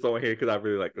to put this on here because I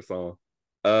really like the song.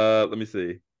 Let me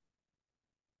see.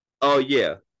 Oh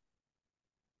yeah.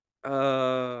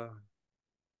 I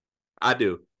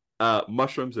do.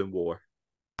 Mushrooms and War.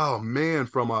 Oh man,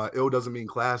 from Ill Doesn't Mean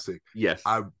Classic. Yes.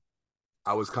 I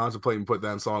was contemplating put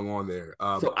that song on there.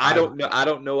 So I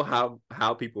don't know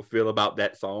how people feel about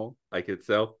that song like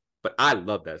itself, but I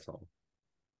love that song.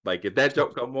 Like if that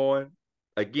joke come on,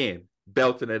 again,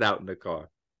 belting it out in the car.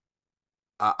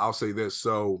 I'll say this.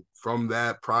 So from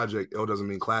that project, Ill Doesn't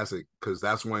Mean Classic, because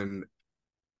that's when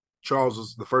Charles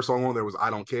was the first song on there was I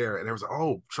Don't Care. And it was like,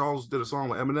 oh, Charles did a song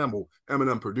with Eminem. Well,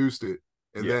 Eminem produced it.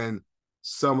 And Yeah. then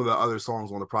some of the other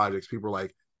songs on the projects, people are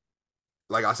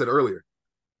like I said earlier,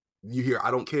 you hear I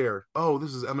Don't Care. Oh,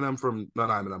 this is Eminem from not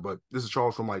Eminem, but this is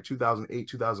Charles from like 2008,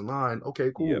 2009.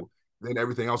 Okay, cool. Yeah. Then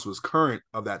everything else was current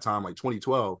of that time, like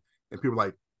 2012. And people are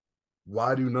like,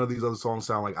 why do none of these other songs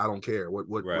sound like I Don't Care? What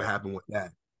Right. happened with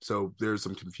that? So there's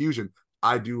some confusion.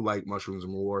 I do like Mushrooms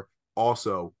and More.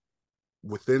 Also,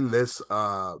 within this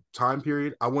time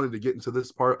period, I wanted to get into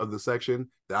this part of the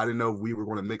section that I didn't know if we were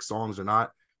going to mix songs or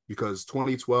not, because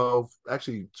 2012,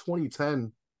 actually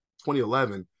 2010,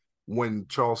 2011, when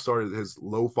Charles started his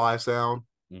lo-fi sound,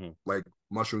 like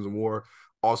Mushrooms and War,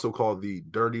 also called the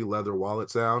Dirty Leather Wallet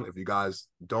sound. If you guys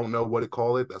don't know what it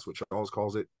called it, that's what Charles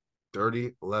calls it.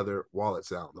 Dirty Leather Wallet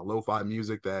sound. The lo-fi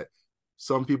music that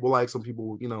some people like, some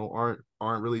people,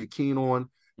 aren't really keen on.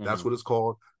 That's what it's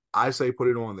called. I say put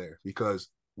it on there because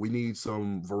we need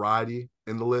some variety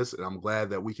in the list, and I'm glad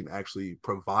that we can actually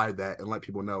provide that and let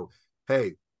people know,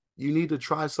 hey, you need to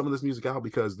try some of this music out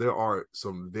because there are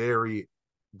some very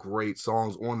great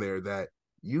songs on there that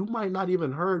you might not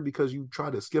even heard because you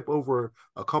tried to skip over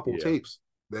a couple tapes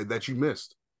that you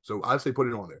missed. So I say put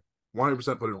it on there.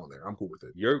 100% put it on there. I'm cool with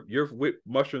it. You're with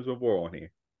Mushrooms of War on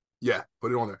here. Yeah,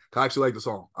 put it on there. I actually like the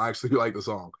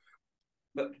song.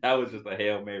 That was just a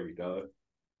Hail Mary, dog.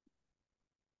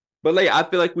 But like, I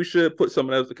feel like we should put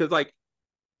someone else because like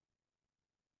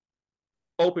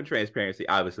open transparency,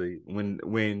 obviously,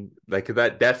 when like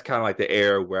because that's kind of like the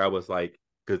era where I was like,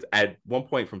 because at one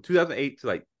point from 2008 to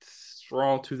like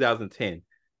strong 2010,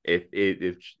 if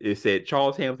it said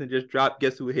Charles Hamilton just dropped,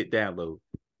 guess who would hit download?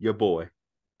 Your boy,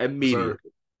 immediately.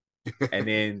 And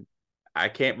then I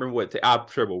can't remember what I'm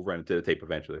sure we'll run into the tape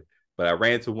eventually, but I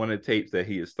ran to one of the tapes that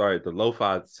he had started, the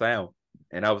lo-fi sound,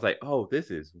 and I was like, oh, this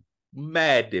is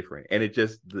mad different, and it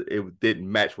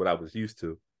didn't match what I was used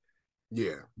to.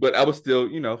 Yeah, but I was still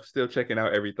checking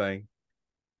out everything,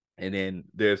 and then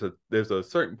there's a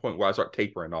certain point where I start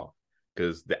tapering off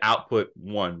because the output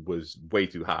one was way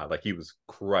too high, like he was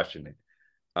crushing it.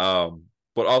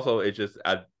 But also it just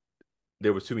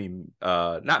there was too many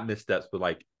not missteps, but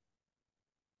like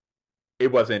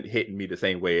it wasn't hitting me the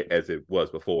same way as it was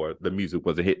before. The music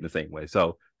wasn't hitting the same way,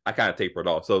 so I kind of tapered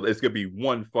off. So it's gonna be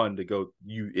one fun to go.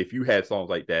 If you had songs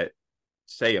like that,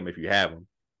 say them if you have them.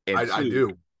 And I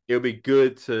do. It'll be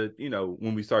good to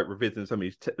when we start revisiting some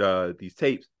of these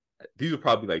tapes. These are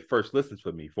probably like first listens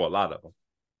for me for a lot of them.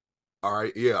 All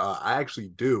right, yeah, I actually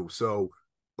do. So,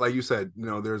 like you said,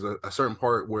 there's a certain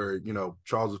part where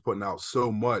Charles was putting out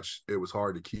so much, it was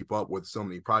hard to keep up with so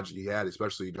many projects he had,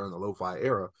 especially during the lo-fi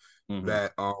era. Mm-hmm.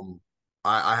 That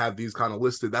I have these kind of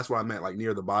listed. That's what I meant, like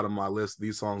near the bottom of my list.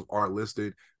 These songs are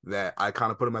listed that I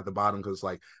kind of put them at the bottom because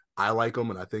like I like them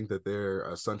and I think that they're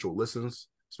essential listens,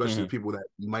 especially people that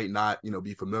might not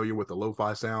be familiar with the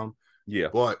lo-fi sound. Yeah,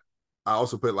 but I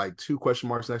also put like 2 question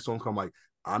marks next to them. I'm like,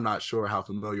 I'm not sure how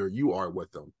familiar you are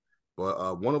with them,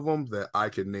 but one of them that I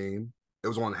could name, it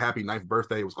was on Happy 9th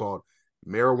Birthday. It was called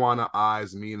 "Marijuana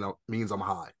Eyes Means I'm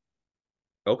High."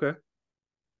 Okay.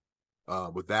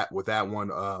 With that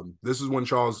one, this is when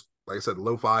Charles, like I said,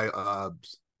 lo-fi.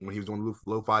 When he was doing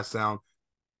lo-fi sound,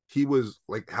 he was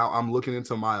like how I'm looking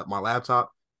into my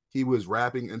laptop. He was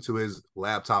rapping into his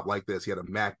laptop like this. He had a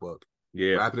MacBook.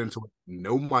 Yeah, rapping into it,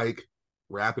 no mic,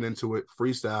 rapping into it,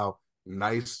 freestyle.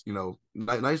 Nice,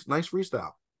 nice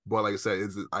freestyle. But like I said,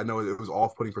 I know it was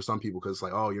off-putting for some people because it's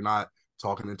like, oh, you're not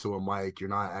talking into a mic, you're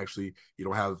not actually, you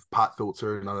don't have pot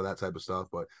filter, none of that type of stuff.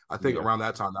 But I think around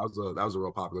that time, that was a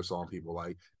real popular song. People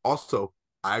like. Also,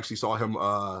 I actually saw him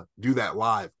do that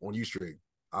live on Ustream.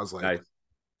 I was like, nice.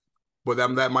 But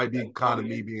that might be kind of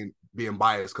me being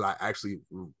biased because I actually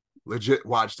legit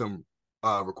watched him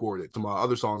record it. Some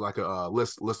other songs I could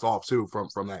list off too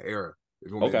from that era. If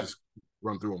you want me to just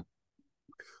run through them.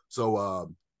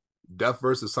 So Death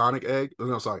versus Sonic Egg.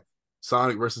 No, sorry.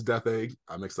 Sonic versus Death Egg.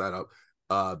 I mixed that up.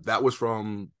 That was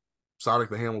from Sonic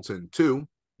the Hamilton 2.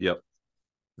 Yep.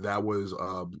 That was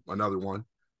another one.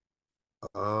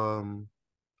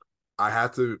 I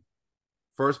had to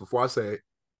first, before I say it,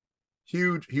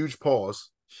 huge pause.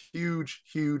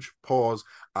 Huge pause.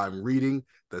 I'm reading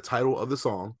the title of the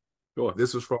song. Sure.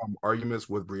 This is from Arguments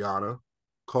with Brianna,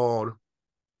 called,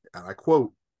 and I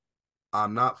quote,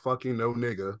 "I'm not fucking no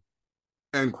nigga,"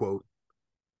 end quote.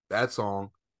 That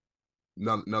song,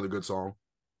 another good song.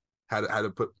 Had to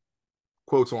put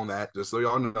quotes on that just so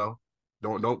y'all know.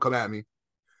 Don't come at me.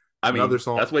 I mean, another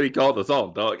song. That's what he called the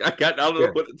song, dog. I don't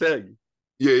know what to tell you.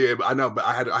 Yeah, but I know, but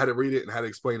I had to read it and had to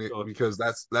explain it because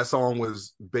that song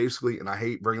was basically, and I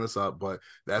hate bringing this up, but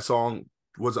that song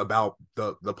was about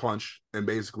the punch and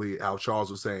basically how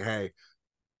Charles was saying, hey,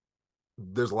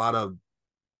 there's a lot of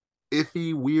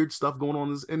iffy, weird stuff going on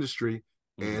in this industry,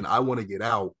 and I want to get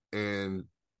out. And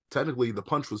technically, the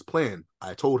punch was planned.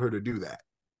 I told her to do that.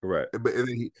 Right. But and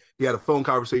then he had a phone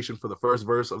conversation for the first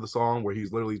verse of the song where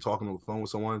he's literally talking on the phone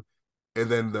with someone, and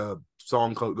then the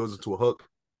song goes into a hook.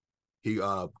 He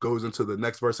goes into the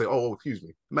next verse, say, "Oh, excuse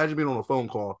me." Imagine being on a phone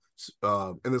call,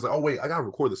 and it's like, "Oh wait, I gotta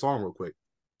record the song real quick."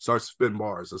 Starts spitting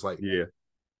bars. It's like, yeah,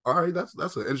 all right, that's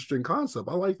an interesting concept.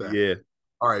 I like that. Yeah.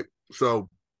 All right, so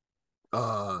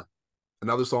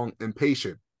another song,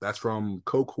 "Impatient." That's from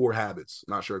Coke Whore Habits.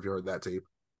 Not sure if you heard that tape.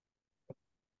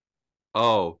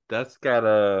 Oh, that's got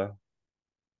does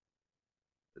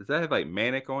that have like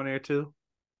Manic on there too?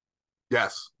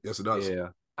 Yes, it does. Yeah,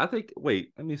 I think.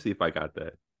 Wait, let me see if I got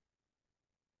that.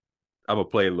 I'm gonna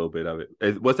play a little bit of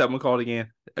it. What's that one called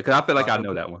again? Because I feel like I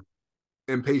know that one.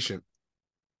 Impatient.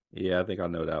 Yeah, I think I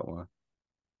know that one.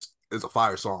 It's a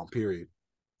fire song, period.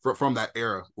 from that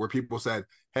era where people said,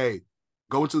 "Hey,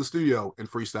 go into the studio and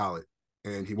freestyle it,"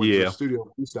 and he went to the Yeah. studio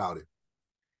and freestyled it.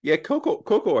 Yeah,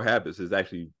 Coco Habits has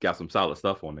actually got some solid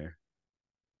stuff on there.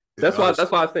 It That's why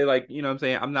does. I say, like, you know what I'm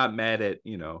saying? I'm not mad at,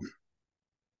 you know,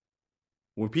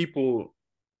 when people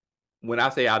when I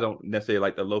say I don't necessarily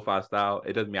like the lo-fi style,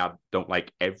 it doesn't mean I don't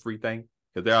like everything.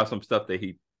 Because there are some stuff that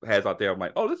he has out there. I'm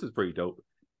like, oh, this is pretty dope.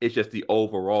 It's just the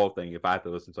overall thing. If I have to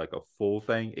listen to like a full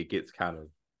thing, it gets kind of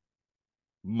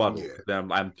muddled. Yeah.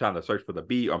 Then I'm trying to search for the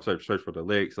beat. I'm search for the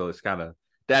lyrics. So it's kind of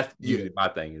that's usually my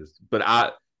thing is. But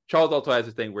Charles also has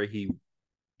this thing where you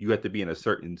have to be in a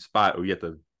certain spot or you have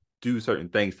to do certain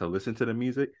things to listen to the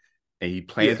music, and he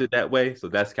plans it that way. So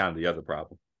that's kind of the other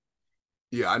problem.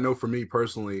 Yeah, I know for me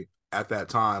personally, at that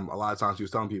time, a lot of times he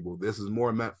was telling people this is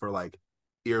more meant for like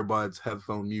earbuds,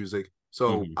 headphone music.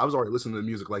 So I was already listening to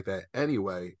music like that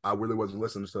anyway. I really wasn't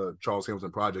listening to Charles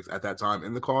Hamilton projects at that time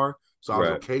in the car. So I was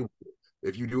okay with it.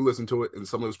 If you do listen to it in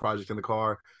some of those projects in the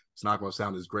car, it's not going to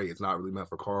sound as great. It's not really meant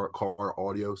for car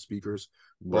audio speakers.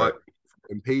 But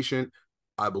Impatient,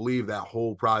 I believe that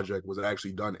whole project was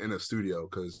actually done in a studio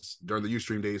because during the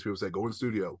Ustream days, people said, go in the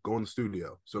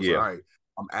studio. So it's like, all right,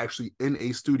 I'm actually in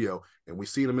a studio, and we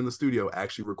seen him in the studio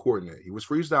actually recording it. He was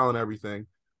freestyling everything,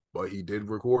 but he did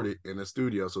record it in a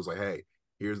studio. So it's like, hey,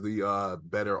 here's the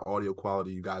better audio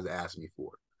quality you guys asked me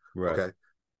for. Right. Okay.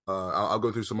 I'll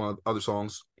go through some other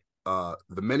songs. The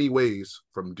Many Ways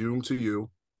from Doom to You,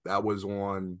 that was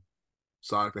on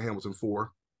Sonic the Hamilton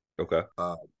 4. Okay.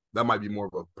 That might be more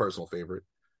of a personal favorite.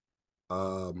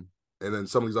 And then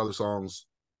some of these other songs,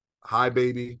 Hi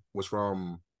Baby was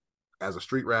from As a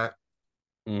Street Rat.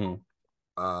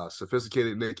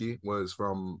 Sophisticated Nikki was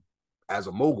from As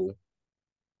a Mogul.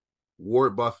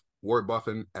 Ward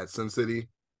Buffin at Sin City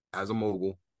as a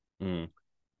mogul.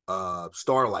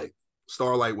 Starlight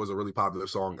was a really popular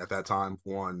song at that time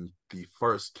on the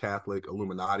first Catholic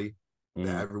Illuminati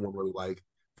that everyone really liked.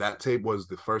 That tape was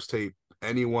the first tape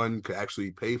anyone could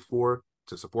actually pay for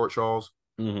to support Charles.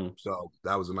 So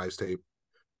that was a nice tape.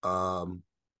 The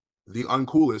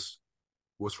Uncoolest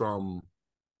was from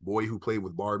Boy Who Played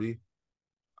with Barbie.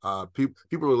 People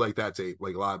really like that tape.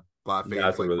 Like a lot of fans.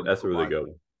 Yeah, that's a really good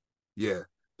one. Yeah,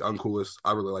 The Uncoolest.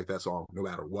 I really like that song, no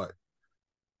matter what.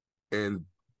 And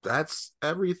that's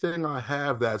everything I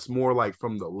have that's more like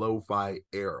from the lo-fi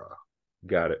era.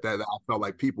 Got it. That I felt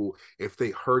like people, if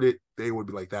they heard it, they would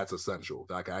be like, that's essential.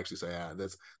 That I could actually say,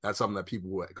 that's something that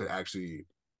people could actually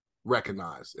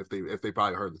recognize if they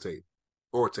probably heard the tape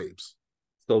or tapes.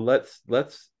 So let's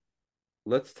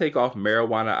take off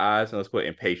Marijuana Eyes and let's put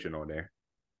Impatient on there.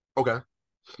 Okay.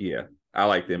 Yeah, I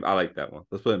like them. I like that one.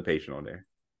 Let's put Impatient on there.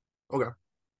 Okay.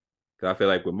 Because I feel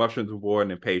like with Mushrooms War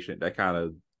and Impatient, that kind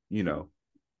of, you know,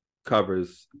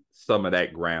 covers some of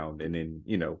that ground, and then,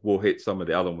 you know, we'll hit some of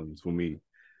the other ones when we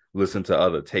listen to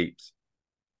other tapes.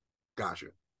 Gotcha.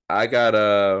 I got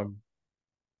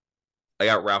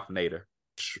Ralph Nader.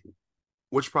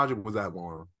 Which project was that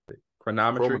one?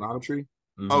 Chronometry.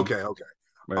 Okay.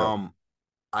 Yeah.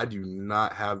 I do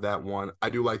not have that one. I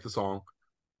do like the song.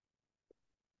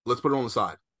 Let's put it on the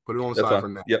side. Put it on the That's side fine. for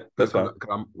now. Yep, that's fine.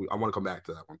 I want to come back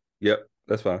to that one. Yep,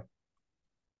 that's fine.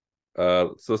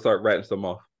 So start ratting some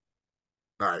off.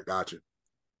 All right, gotcha.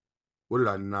 What did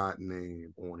I not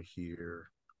name on here?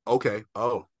 Okay.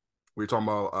 Oh, we were talking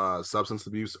about substance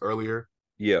abuse earlier.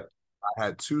 Yeah. I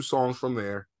had 2 songs from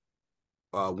there.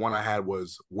 One I had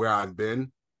was Where I've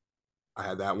Been. I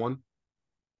had that one.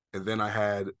 And then I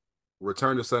had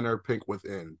Return to Center, Pink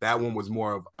Within. That one was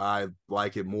more of I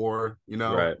like it more, you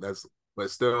know. Right. But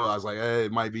still, I was like, hey,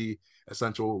 it might be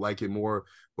essential, like it more.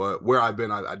 But Where I've Been,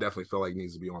 I definitely feel like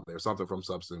needs to be on there. Something from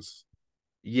Substance.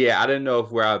 Yeah, I didn't know if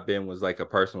Where I've Been was like a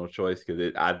personal choice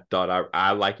because I thought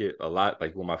I like it a lot,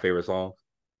 like one of my favorite songs.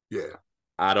 Yeah.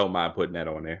 I don't mind putting that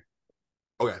on there.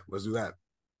 Okay, let's do that.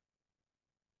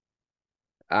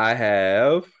 I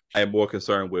am more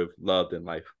concerned with Love Than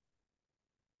Life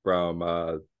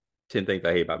from 10 Things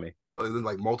I Hate About Me.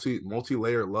 Like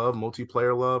multi-layered love,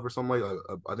 multiplayer love, or something like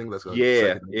that. I think that's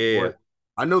yeah.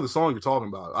 I know the song you're talking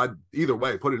about. Either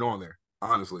way, put it on there,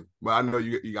 honestly. But I know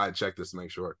you gotta check this to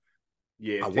make sure.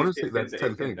 Yeah, I want to say that's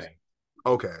 10 things.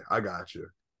 Okay, I got you.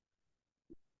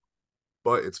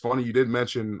 But it's funny you did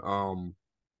mention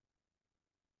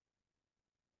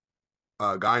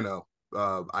Gyno.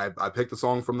 I picked a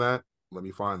song from that. Let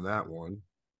me find that one.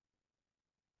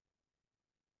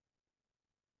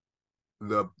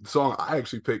 The song I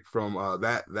actually picked from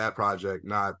that project,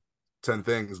 not 10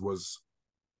 Things, was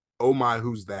Oh My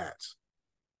Who's That.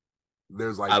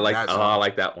 There's like I like that I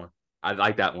like that one. I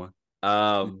like that one.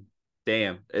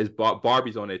 Damn, it's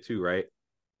Barbie's on it too, right?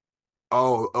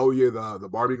 Oh yeah, the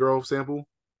Barbie girl sample.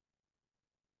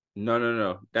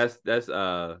 No. That's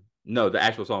no, the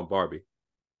actual song Barbie.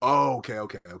 Oh,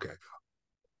 okay.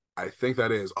 I think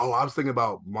that is. Oh, I was thinking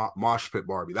about Mosh Pit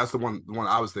Barbie. That's the one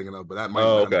I was thinking of, but that might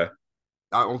Oh, not. okay.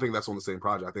 I don't think that's on the same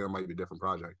project. I think that might be a different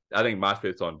project. I think Mosh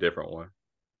Pit's on a different one.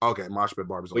 Okay, Mosh Pit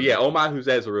Barbie's on But a yeah, different Oh My Who's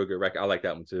That's a real good record. I like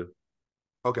that one too.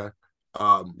 Okay.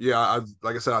 Yeah,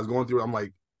 like I said, I was going through. I'm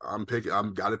like, I'm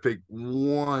gotta pick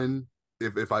one.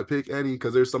 If I pick any,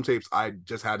 because there's some tapes I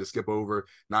just had to skip over,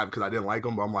 not because I didn't like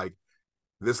them, but I'm like,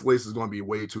 this list is going to be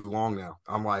way too long now.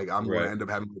 I'm like, I'm going to Right. end up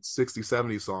having like 60,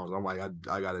 70 songs. I'm like,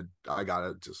 I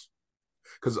gotta just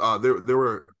because there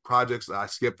were projects that I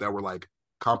skipped that were like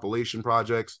compilation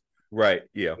projects. Right.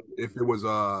 Yeah. If it was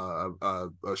a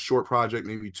short project,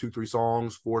 maybe 2, 3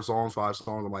 songs, 4 songs, 5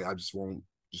 songs, I'm like, I just won't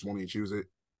even choose it.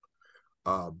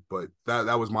 But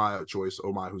that was my choice.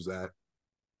 Oh my, who's that?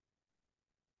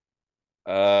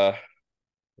 Uh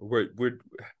we're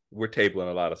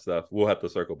tabling a lot of stuff. We'll have to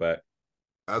circle back.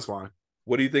 That's fine.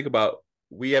 What do you think about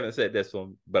we haven't said this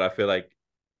one, but I feel like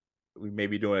we may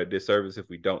be doing a disservice if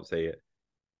we don't say it.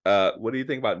 What do you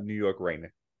think about New York Raining?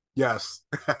 Yes,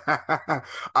 I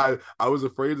was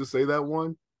afraid to say that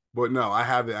one, but no, I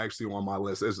have it actually on my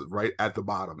list. It's right at the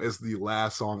bottom. It's the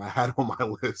last song I had on my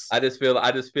list. I just feel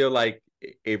like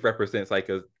it represents like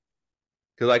a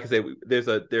because like I said,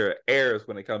 there are eras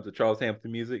when it comes to Charles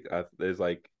Hampton music. There's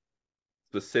like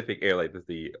specific era, like there's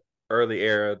the early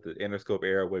era, the Interscope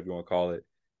era, whatever you want to call it,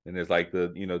 and there's like the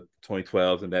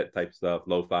 2012s and that type of stuff,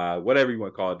 lo-fi, whatever you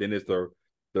want to call it. Then there's the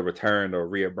return or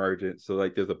reemergence. So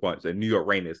like there's a bunch. And New York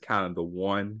Rain is kind of the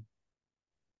one.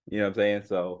 You know what I'm saying?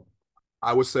 So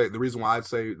I would say the reason why I'd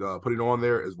say put it on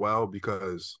there as well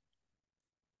because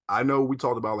I know we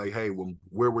talked about like, hey,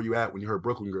 where were you at when you heard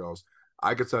Brooklyn Girls?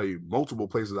 I could tell you multiple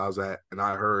places I was at, and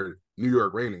I heard New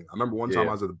York Raining. I remember one time yeah,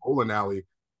 I was at the bowling alley.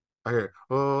 I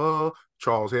heard,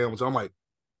 Charles Hamilton. I'm like,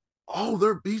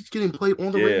 oh, he's getting played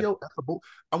on the yeah, radio at the bowl.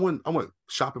 I went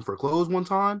shopping for clothes one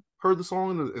time, heard the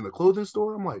song in the clothing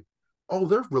store. I'm like, oh,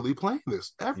 they're really playing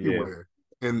this yeah, everywhere.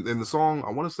 And the song,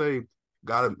 I want to say,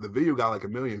 the video got like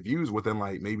 1 million views within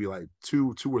like maybe like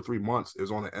 2 or 3 months. It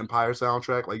was on the Empire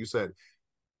soundtrack, like you said.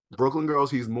 Brooklyn Girls,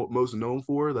 he's most known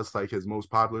for. That's like his most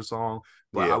popular song.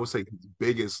 But I yeah, would say his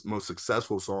biggest, most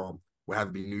successful song would have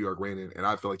to be New York Raining. And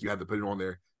I feel like you had to put it on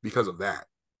there because of that.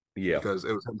 yeah, Because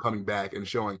it was him coming back and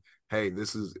showing, hey,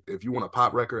 this is if you want a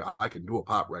pop record, I can do a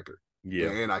pop record. yeah,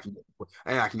 And I can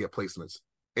get placements.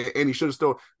 And he should have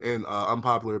still, in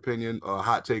unpopular opinion,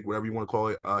 hot take, whatever you want to call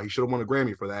it, he should have won a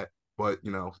Grammy for that. But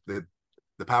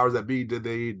the powers that be did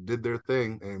their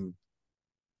thing and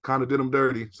kind of did them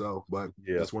dirty. So, but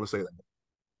yeah. just want to say that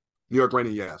New York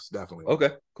Raining, yes, definitely.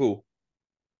 Okay, cool.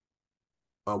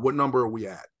 What number are we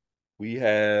at? We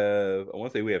have I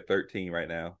want to say we have 13 right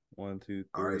now. One, two,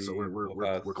 All right, so three, we're four, we're,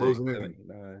 five, we're six, closing in. 7, 8,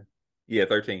 9. Yeah,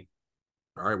 13.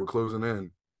 All right, we're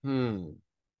closing in.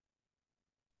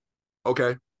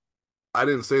 Okay, I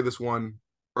didn't say this one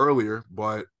earlier,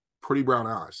 but Pretty Brown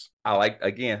Eyes. I like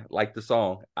the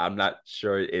song. I'm not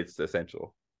sure it's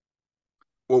essential.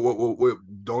 Well,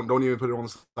 don't even put it on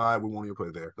the side. We won't even put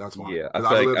it there. That's fine. Yeah,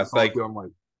 Because I live the song too. I'm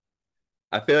like,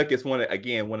 I feel like it's one of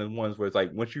the ones where it's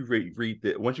like once you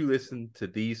once you listen to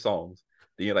these songs,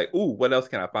 then you're like, ooh, what else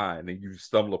can I find? And you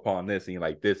stumble upon this, and you're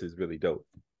like, this is really dope.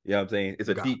 You know what I'm saying? It's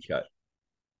a got deep cut.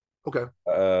 okay.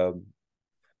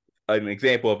 An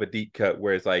example of a deep cut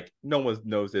where it's like no one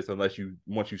knows this unless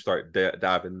once you start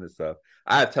diving into stuff.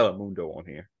 I have Telemundo on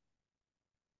here.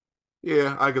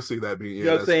 Yeah, I can see that being. You Yeah,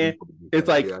 know what I'm that's saying? It's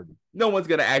like yeah. no one's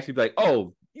gonna actually be like,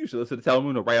 oh, you should listen to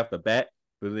Telemundo right off the bat.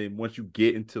 But then once you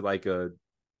get into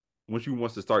once you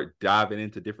want to start diving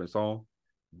into different songs,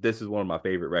 this is one of my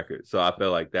favorite records. So I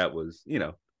felt like that was,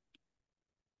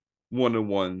 one of the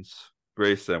ones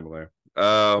very similar.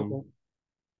 Okay.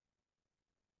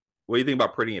 What do you think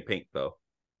about Pretty in Pink though?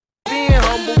 Being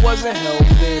humble wasn't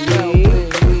helping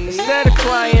me. Instead of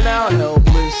crying out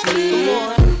helplessly,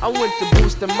 I went to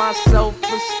boosting my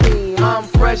self-esteem. I'm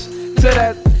fresh to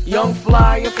that young,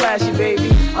 fly, and flashy, baby.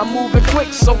 I'm moving quick,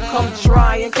 so come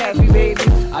try and catch me, baby.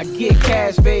 I get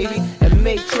cash, baby, and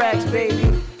make tracks, baby.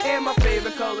 And my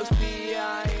favorite colors,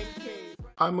 P-I-N-K.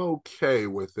 I'm okay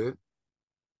with it.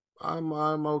 I'm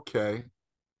okay.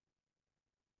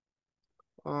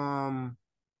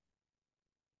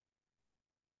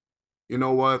 You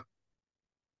know what?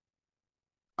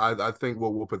 I think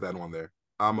we'll put that on there.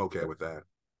 I'm okay with that.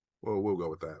 We'll go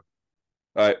with that.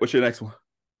 All right, what's your next one?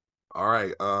 All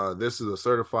right. This is a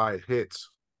certified hit.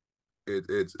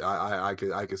 It's I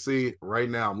can see right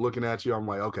now. I'm looking at you. I'm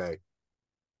like, okay.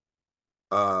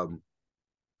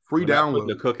 Free We're not putting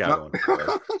the download. cookout No. on it,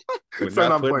 bro. We're Son,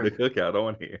 not I'm putting the playing. cookout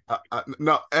on here.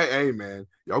 No, hey, man,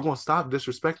 y'all gonna stop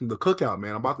disrespecting the cookout,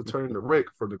 man. I'm about to turn into Rick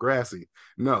from Degrassi.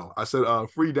 No, I said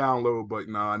free download, but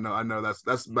no, I know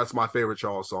that's my favorite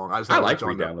y'all song. I just had I to like let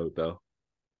y'all free know. download though.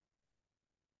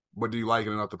 But do you like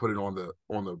it enough to put it on the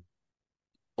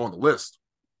list?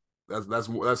 That's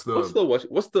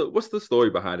the What's the story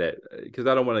behind that? Because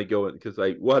I don't want to go because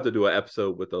like we'll have to do an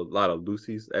episode with a lot of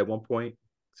Lucy's at one point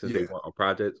since they yeah. weren't on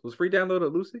projects. Was free download a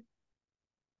Lucy?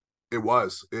 It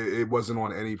was. It wasn't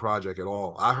on any project at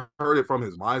all. I heard it from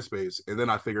his MySpace, and then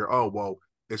I figured, oh well,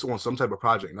 it's on some type of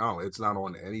project. No, it's not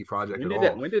on any project at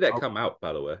all. When did that come out?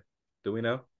 By the way, do we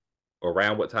know?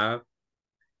 Around what time?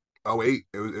 Oh, 08.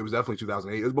 It was definitely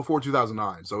 2008. It was before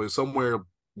 2009. So it's somewhere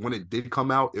when it did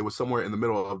come out. It was somewhere in the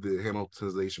middle of the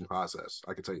Hamiltonization process.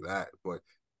 I can tell you that. But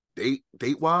date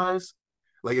wise,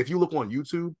 like if you look on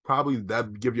YouTube, probably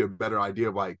that'd give you a better idea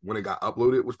of like when it got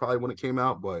uploaded was probably when it came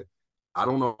out. But I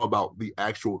don't know about the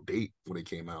actual date when it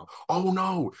came out. Oh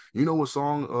no, you know what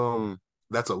song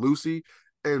that's a Lucy,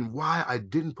 and why I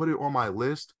didn't put it on my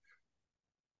list.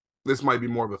 This might be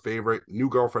more of a favorite. New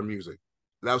Girlfriend Music.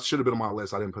 That should have been on my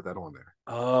list. I didn't put that on there.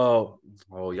 Oh,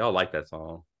 y'all like that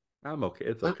song? I'm okay.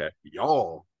 It's okay.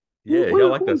 Y'all. Yeah, y'all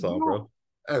like that song, bro.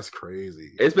 That's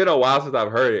crazy. It's been a while since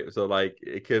I've heard it, so like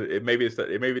it maybe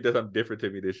does something different to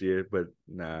me this year, but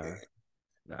nah.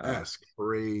 That's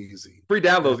crazy. Free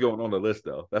downloads going on the list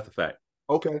though. That's a fact.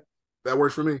 Okay, that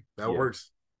works for me. That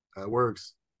works.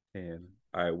 And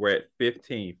all right, we're at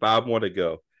 15. 5 more to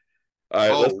go. All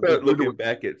right, let's start looking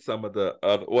back at some of the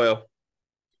other. Well,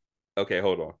 okay,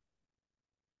 hold on.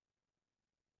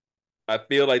 I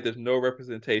feel like there's no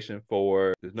representation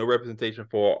for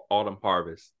Autumn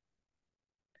Harvest,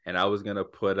 and I was gonna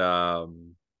put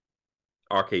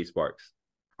Arcade Sparks.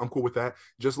 I'm cool with that.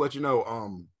 Just to let you know,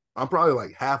 I'm probably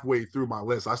like halfway through my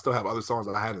list. I still have other songs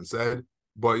that I haven't said,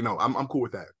 but you know, I'm cool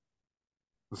with that.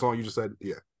 The song you just said,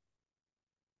 yeah.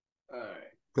 All right.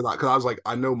 Because I was like,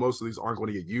 I know most of these aren't going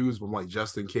to get used, but I'm like,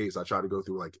 just in case, I try to go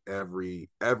through like every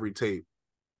tape.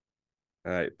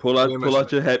 All right, pull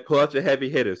out your heavy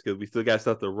hitters because we still got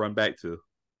stuff to run back to.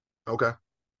 Okay.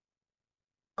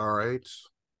 All right.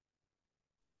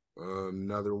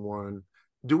 Another one.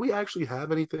 Do we actually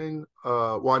have anything?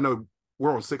 Well, I know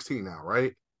we're on 16 now,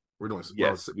 right? We're doing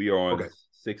we are on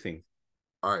 16.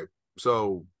 All right.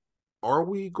 So, are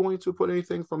we going to put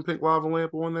anything from Pink Lava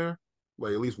Lamp on there?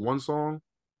 Like at least one song?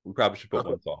 We probably should put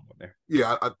one song on there.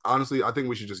 Yeah, honestly, I think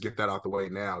we should just get that out the way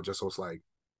now, just so it's like,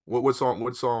 what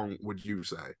song would you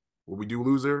say? Would we do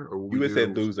Loser or you would say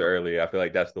Loser earlier? I feel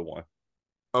like that's the one.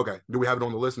 Okay. Do we have it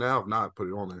on the list now? If not, put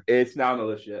it on there. It's not on the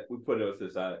list yet. We put it to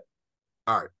the side.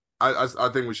 All right. I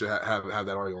think we should have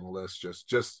that already on the list, just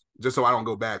so I don't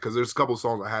go back, because there's a couple of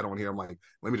songs I had on here. I'm like,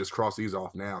 let me just cross these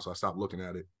off now, so I stop looking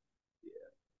at it. Yeah.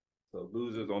 So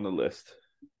Loser's on the list.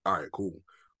 All right, cool.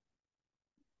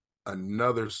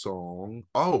 Another song.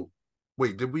 Oh,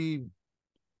 wait, did we?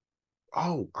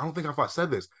 Oh, I don't think if I said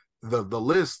this. The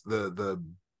list, the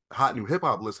hot new hip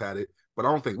hop list had it, but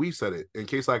I don't think we said it. In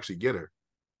case I actually get her,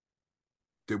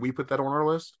 did we put that on our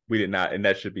list? We did not, and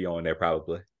that should be on there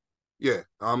probably. Yeah,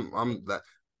 I'm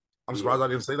surprised I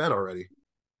didn't say that already.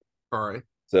 All right.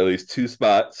 So at least 2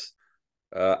 spots.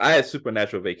 I had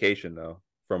Supernatural Vacation though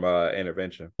from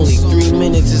Intervention. Only 3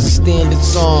 minutes is a standard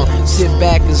song. Sit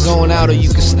back and zone out, or you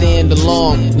can stand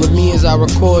along with me as I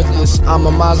record this. I'm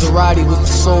a Maserati with the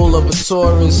soul of a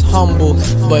Taurus, humble,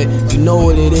 but you know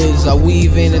what it is. I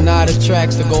weave in and out of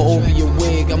tracks to go over your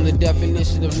wig. I'm the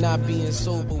definition of not being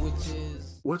sober, which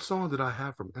is. What song did I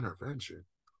have from Intervention?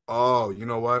 Oh, you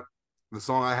know what? The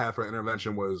song I had for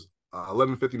Intervention was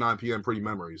 11:59 p.m. Pretty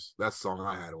Memories. That's the song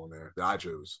I had on there that I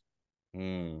chose.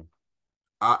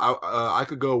 I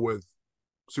could go with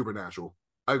Supernatural.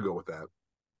 I could go with that.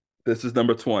 This is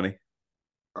number 20.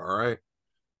 All right.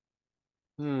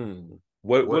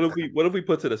 What have we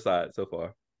put to the side so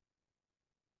far?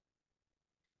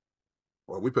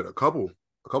 Well, we put a couple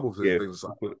of things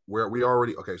aside. We're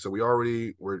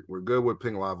good with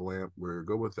Pink Lava Lamp. We're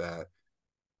good with that.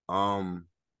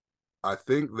 I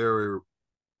think we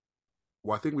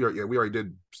already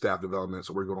did staff development,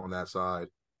 so we're going on that side.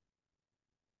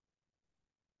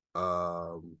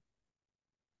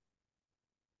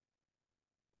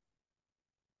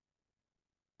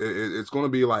 It's going to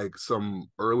be like some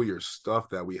earlier stuff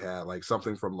that we had, like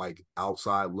something from like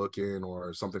Outside Looking,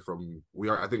 or something from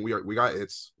we already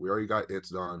got It's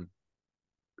done.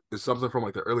 It's something from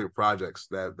like the earlier projects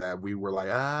that we were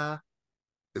like,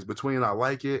 it's between I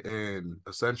Like It and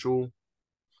Essential.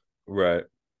 Right.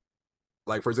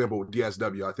 like for example,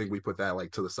 DSW, I think we put that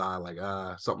like to the side, like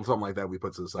something like that we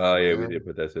put to the side. Oh like, yeah, we did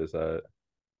put that to the side.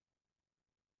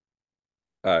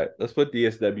 All right, let's put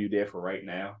DSW there for right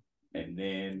now, and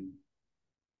then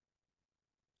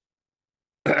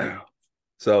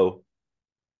so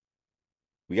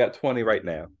we got 20 right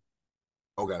now.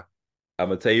 Okay. I'm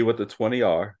gonna tell you what the 20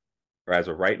 are, or as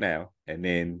of right now, and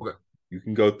then Okay. you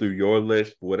can go through your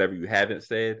list, whatever you haven't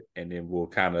said, and then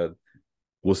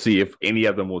we'll see if any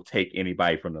of them will take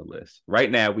anybody from the list. Right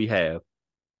now, we have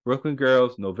Brooklyn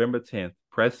Girls, November 10th,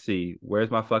 Press C, Where's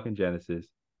My Fucking Genesis,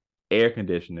 Air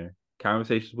Conditioner,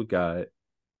 Conversations with God,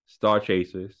 Star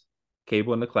Chasers,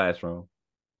 Cable in the Classroom,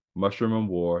 Mushroom and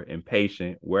War,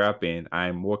 Impatient, Where I've Been, I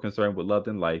Am More Concerned with Love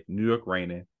Than Life, New York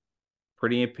Raining,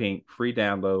 Pretty in Pink, Free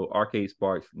Download, Arcade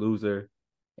Sparks, Loser,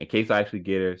 In Case I Actually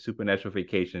Get Her, Supernatural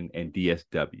Vacation, and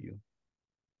DSW.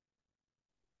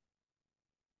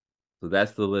 So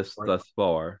that's the list thus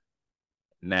far.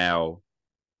 Now,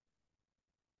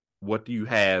 what do you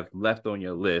have left on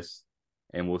your list?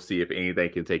 And we'll see if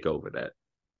anything can take over that.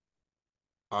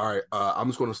 All right. I'm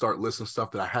just going to start listing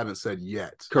stuff that I haven't said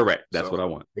yet. Correct. That's what I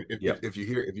want. If you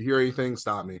hear anything,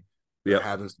 stop me. Yeah. I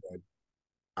haven't said.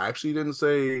 I actually didn't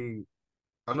say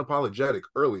Unapologetic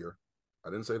earlier.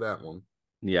 I didn't say that one.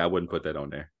 Yeah, I wouldn't put that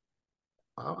on there.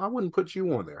 I wouldn't put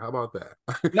you on there. How about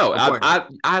that? No,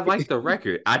 I like the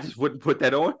record. I just wouldn't put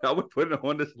that on. I would put it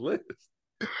on this list.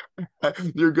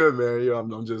 You're good, man.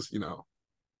 I'm just,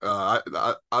 I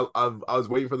was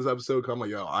waiting for this episode. I'm like,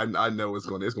 yo, I know it's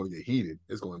going to get heated.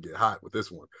 It's going to get hot with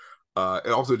this one.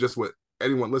 And also just with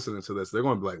anyone listening to this, they're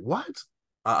going to be like, what?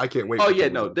 I can't wait. Oh yeah,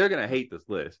 no, they're gonna hate this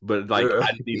list, but like I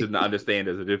just need them to understand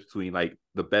there's a difference between like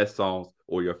the best songs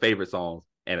or your favorite songs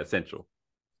and essential.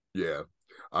 Yeah.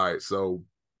 All right. So,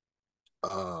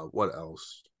 what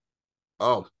else?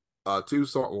 Oh, 2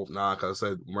 songs. Well, nah, because I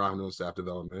said we're not doing staff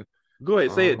development. Go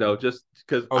ahead, say it though, just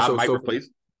because I might replace.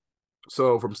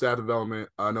 So from staff development,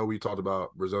 I know we talked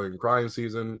about Brazilian Crying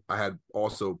Season. I had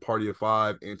also Party of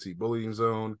 5, Anti-Bullying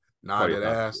Zone, Nod That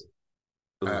Ass.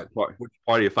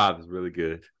 Party of 5 is really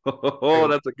good. Oh,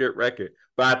 that's a good record.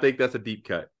 But I think that's a deep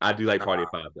cut. I do like Party of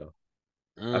 5 though.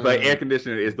 I feel like Air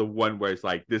Conditioner is the one where it's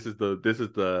like this is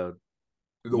the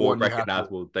more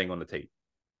recognizable thing on the tape.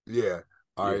 Yeah.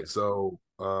 All right. So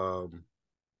what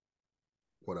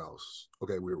else?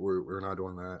 Okay, we're not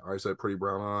doing that. I said Pretty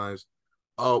Brown Eyes.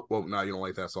 Oh, well, no, you don't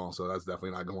like that song, so that's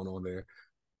definitely not going on there.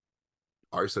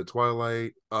 I already said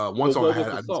Twilight. One song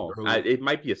I had. It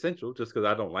might be essential just because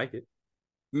I don't like it.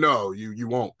 No, you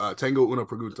won't. Tango Una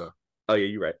Pregunta. Oh yeah,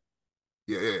 you're right.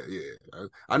 Yeah.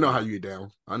 I know how you get down.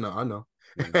 I know.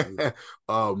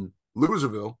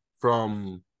 Loserville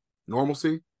from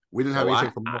Normalcy. We didn't have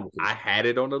anything from Normalcy. I had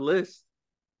it on the list.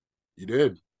 You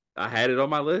did. I had it on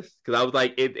my list because I was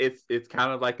like, it's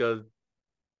kind of like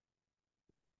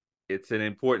it's an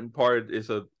important part.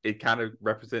 It kind of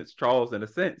represents Charles in a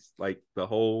sense, like the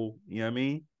whole, you know what I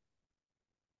mean?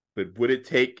 But would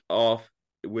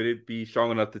it be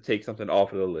strong enough to take something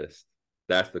off of the list?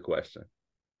 That's the question.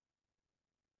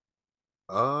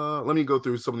 Let me go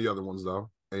through some of the other ones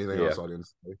though. Anything else I didn't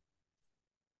say?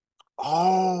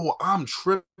 Oh, I'm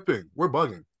tripping. We're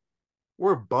bugging.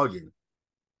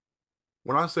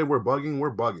 When I say we're bugging,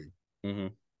 we're bugging. Mm-hmm.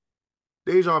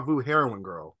 Deja Vu, Heroin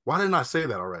Girl. Why didn't I say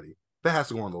that already? That has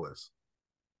to go on the list.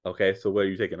 Okay, so what are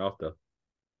you taking off though?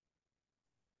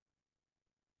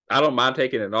 I don't mind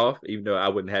taking it off, even though I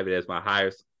wouldn't have it as my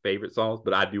highest favorite songs,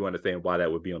 but I do understand why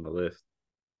that would be on the list.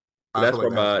 So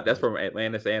that's from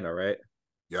Atlantis Anna, right?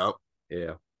 Yep.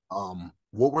 Yeah.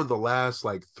 What were the last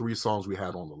 3 songs we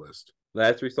had on the list?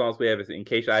 Last 3 songs we have is In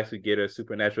Case I Actually Get Her,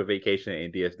 Supernatural Vacation,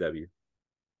 and DSW.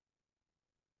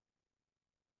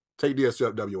 Take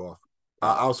DSW off.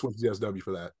 I'll switch DSW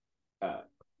for that.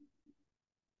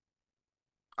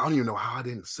 I don't even know how I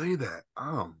didn't say that.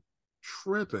 I'm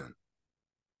tripping.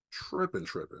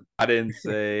 I didn't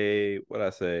say what I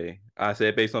say. I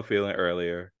said Based on Feeling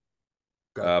earlier.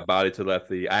 Body to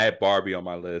Lefty. I had Barbie on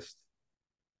my list.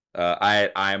 I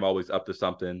Am Always Up to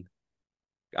Something.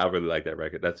 I really like that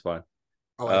record. That's fun.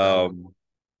 I like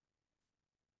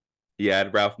I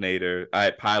had Ralph Nader. I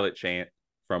had Pilot Chant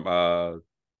from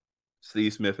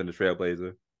Steve Smith and the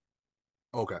Trailblazer.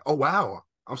 Okay. Oh wow.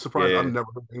 I'm surprised. I've never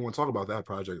heard anyone talk about that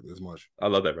project as much. I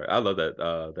love that. I love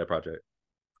that project.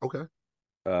 Okay.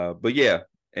 But yeah,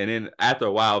 and then after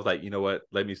a while, I was like, you know what?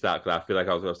 Let me stop because I feel like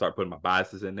I was gonna start putting my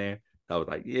biases in there. I was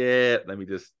like, yeah, let me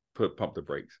just pump the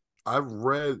brakes. I've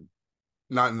read,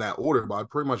 not in that order, but I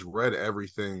pretty much read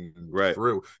everything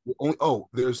through.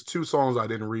 There's 2 songs I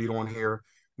didn't read on here.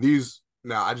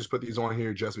 Now I just put these on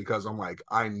here just because I'm like,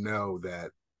 I know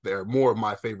that they're more of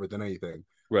my favorite than anything.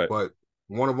 Right. But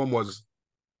One of them was,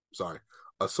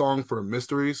 a song for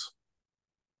Mysteries,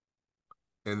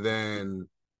 and then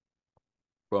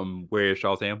From Where is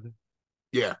Charles Hampton?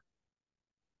 yeah,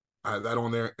 I had that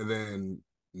on there, and then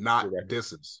Not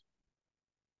Disses.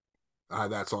 I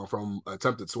had that song from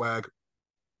Attempted Swag.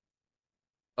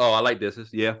 Oh, I like Disses.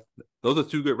 Yeah, those are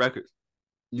two good records.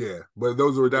 Yeah, but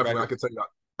those were definitely, I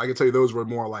can tell you those were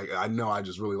more like, I know I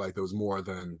just really like those more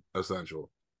than Essential.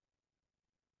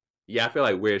 Yeah, I feel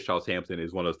like Where's Charles Hampton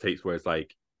is one of those tapes where it's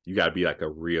like you got to be like a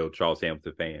real Charles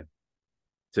Hampton fan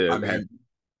to have,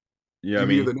 you know what I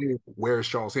mean? The name Where's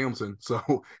Charles Hampton,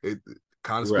 so it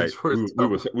kind of speaks for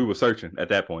itself. We were searching at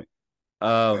that point.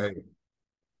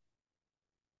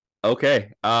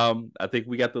 Okay. I think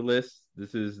we got the list.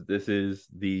 This is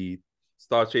the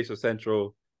Star Chaser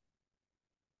Central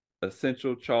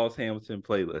Essential Charles Hamilton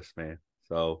playlist, man.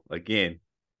 So again,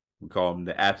 we call them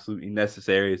the absolutely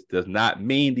necessaries. Does not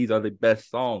mean these are the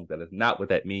best songs. That is not what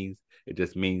that means. It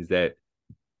just means that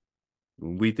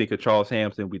when we think of Charles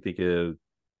Hampton, we think of,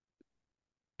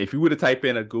 if you were to type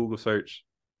in a Google search,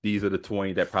 these are the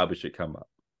 20 that probably should come up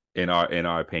in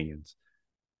our opinions.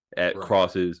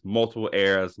 Crosses multiple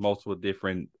eras, multiple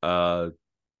different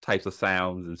types of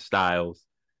sounds and styles.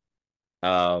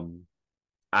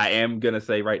 I am gonna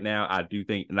say right now, I do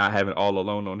think not having All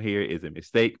Alone on here is a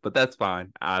mistake, but that's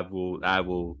fine. I'll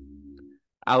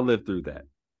live through that.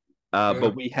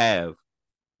 But we have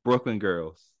Brooklyn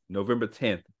Girls, November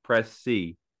 10th, Press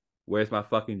C, Where's My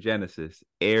Fucking Genesis,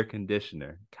 Air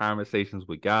Conditioner, Conversations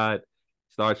with God,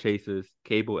 Star Chasers,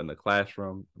 Cable in the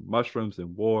Classroom, Mushrooms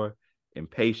and War,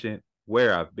 Impatient,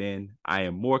 Where I've Been, I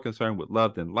Am More Concerned with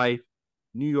Love Than Life,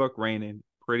 New York Raining,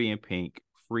 Pretty in Pink,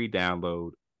 Free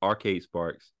Download, Arcade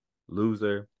Sparks,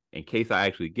 Loser, In Case I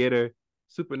Actually Get Her,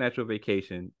 Supernatural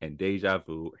Vacation, and Deja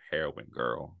Vu, Heroin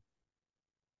Girl.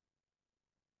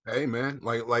 Hey man,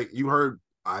 like you heard,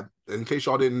 in case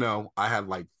y'all didn't know, I had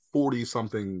like 40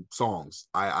 something songs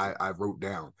I wrote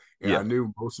down, and I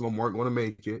knew most of them weren't going to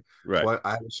make it, but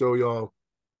I had to show y'all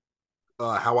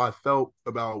how I felt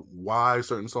about why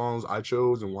certain songs I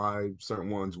chose and why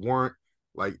certain ones weren't.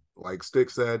 Like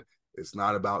Stick said, it's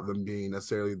not about them being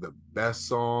necessarily the best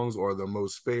songs or the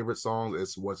most favorite songs.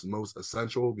 It's what's most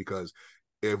essential, because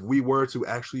if we were to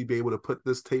actually be able to put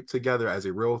this tape together as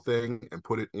a real thing and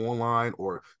put it online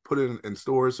or put it in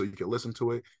stores so you can listen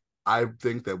to it, I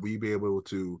think that we'd be able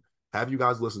to have you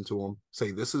guys listen to them,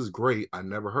 say, this is great, I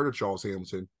never heard of Charles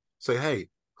Hamilton. Say, hey,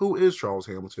 who is Charles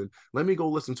Hamilton? Let me go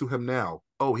listen to him now.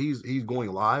 Oh, he's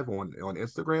going live on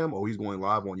Instagram. Oh, he's going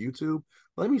live on YouTube.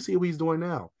 Let me see what he's doing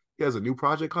now. He has a new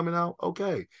project coming out.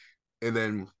 Okay. And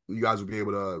then you guys will be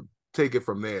able to take it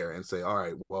from there and say, all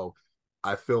right, well,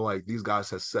 I feel like these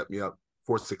guys have set me up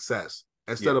for success.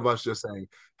 Instead of us just saying,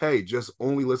 hey, just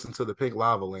only listen to the Pink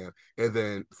Lava Lamp, and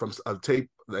then from a tape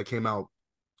that came out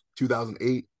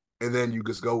 2008, and then you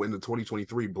just go into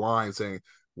 2023 blind saying,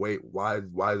 wait, why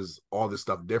is all this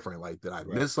stuff different? Like, did I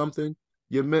miss something?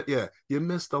 You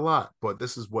missed a lot, but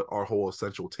this is what our whole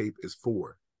essential tape is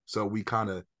for. So we kind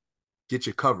of get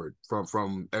you covered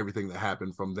from everything that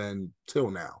happened from then till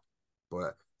now.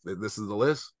 But this is the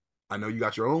list. I know you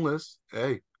got your own list.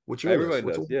 Hey, what's your list?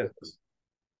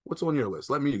 What's on your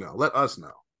list? Let me know. Let us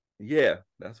know. Yeah,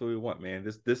 that's what we want, man.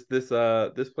 This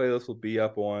playlist will be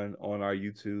up on our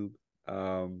YouTube.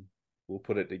 We'll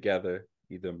put it together.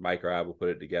 Either Mike or I will put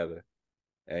it together,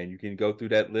 and you can go through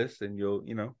that list and you'll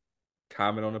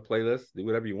comment on the playlist, do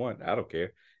whatever you want. I don't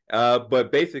care.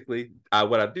 But basically,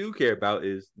 what I do care about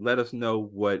is let us know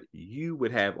what you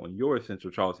would have on your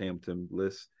essential Charles Hamilton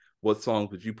list. What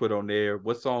songs would you put on there?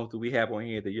 What songs do we have on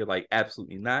here that you're like,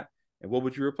 absolutely not? And what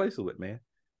would you replace it with, man?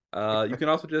 You can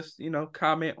also just,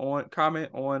 comment on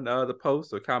the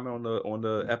post or comment on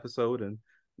the episode and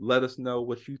let us know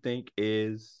what you think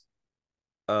is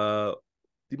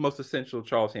the most essential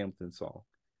Charles Hamilton song.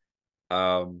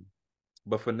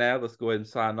 But for now, let's go ahead and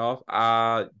sign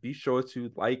off. Be sure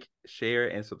to like, share,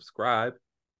 and subscribe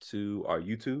to our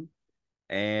YouTube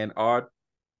and our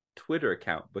Twitter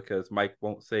account, because Mike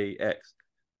won't say X.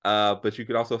 But you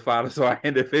can also find us on our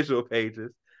individual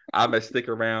pages. I'm at Stick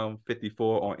Around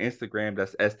 54 on Instagram.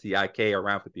 That's STIK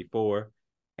around 54.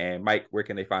 And Mike, where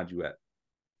can they find you at?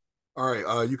 All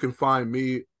right. You can find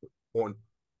me on.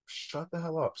 Shut the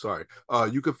hell up. Sorry.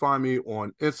 You can find me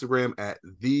on Instagram at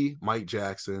the Mike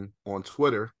Jackson. On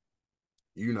Twitter,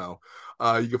 you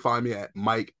can find me at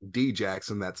Mike D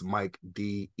Jackson. That's Mike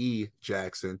D.E.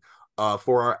 Jackson.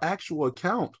 For our actual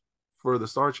account, for the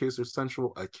Star Chaser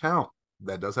Central account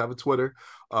that does have a Twitter,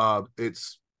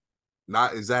 it's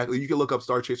not exactly, you can look up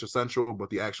Star Chaser Central, but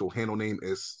the actual handle name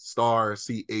is Star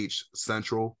CH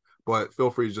Central. but feel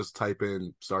free to just type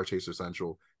in Star Chaser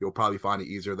Central. You'll probably find it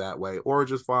easier that way, or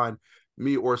just find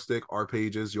me or Stick, our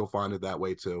pages. You'll find it that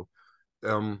way too.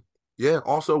 Yeah.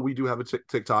 Also, we do have a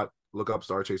TikTok. Look up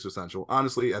Star Chaser Central.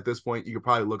 Honestly, at this point, you could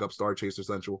probably look up Star Chaser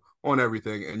Central on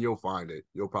everything, and you'll find it.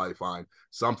 You'll probably find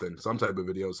something, some type of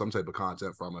video, some type of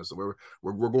content from us. So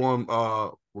we're going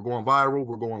viral.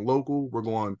 We're going local. We're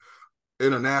going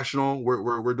international.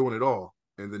 We're doing it all,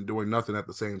 and then doing nothing at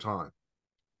the same time.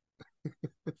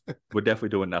 We're definitely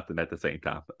doing nothing at the same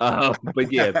time.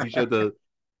 But yeah, be sure to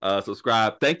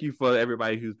subscribe. Thank you for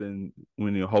everybody who's been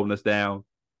holding us down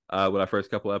with our first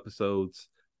couple episodes.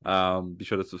 Be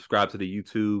sure to subscribe to the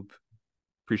YouTube.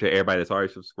 Appreciate everybody that's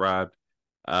already subscribed.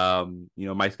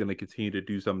 Mike's gonna continue to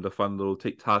do some of the fun little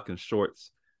TikTok and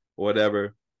shorts or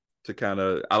whatever to kind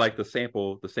of. I like the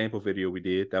sample video we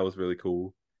did. That was really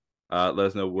cool. Let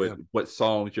us know what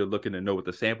songs you're looking to know what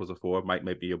the samples are for. Mike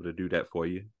might be able to do that for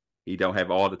you. He don't have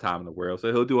all the time in the world,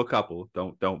 so he'll do a couple.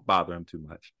 Don't bother him too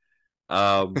much.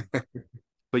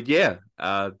 But yeah,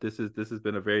 this has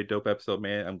been a very dope episode,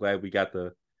 man. I'm glad we got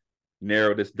to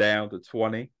narrow this down to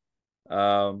 20.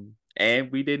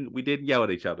 And we didn't yell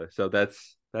at each other, so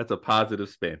that's a positive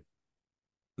spin.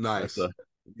 Nice.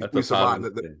 That's we survived.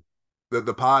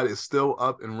 The pod is still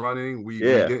up and running. We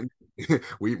didn't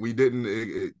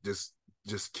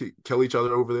just kill each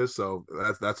other over this. So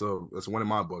that's a win in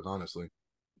my book, honestly.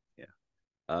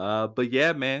 Yeah. But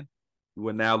yeah, man,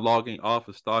 we're now logging off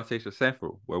of Star Chaser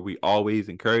Central, where we always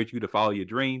encourage you to follow your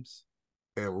dreams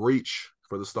and reach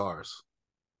for the stars.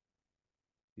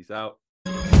 Peace out.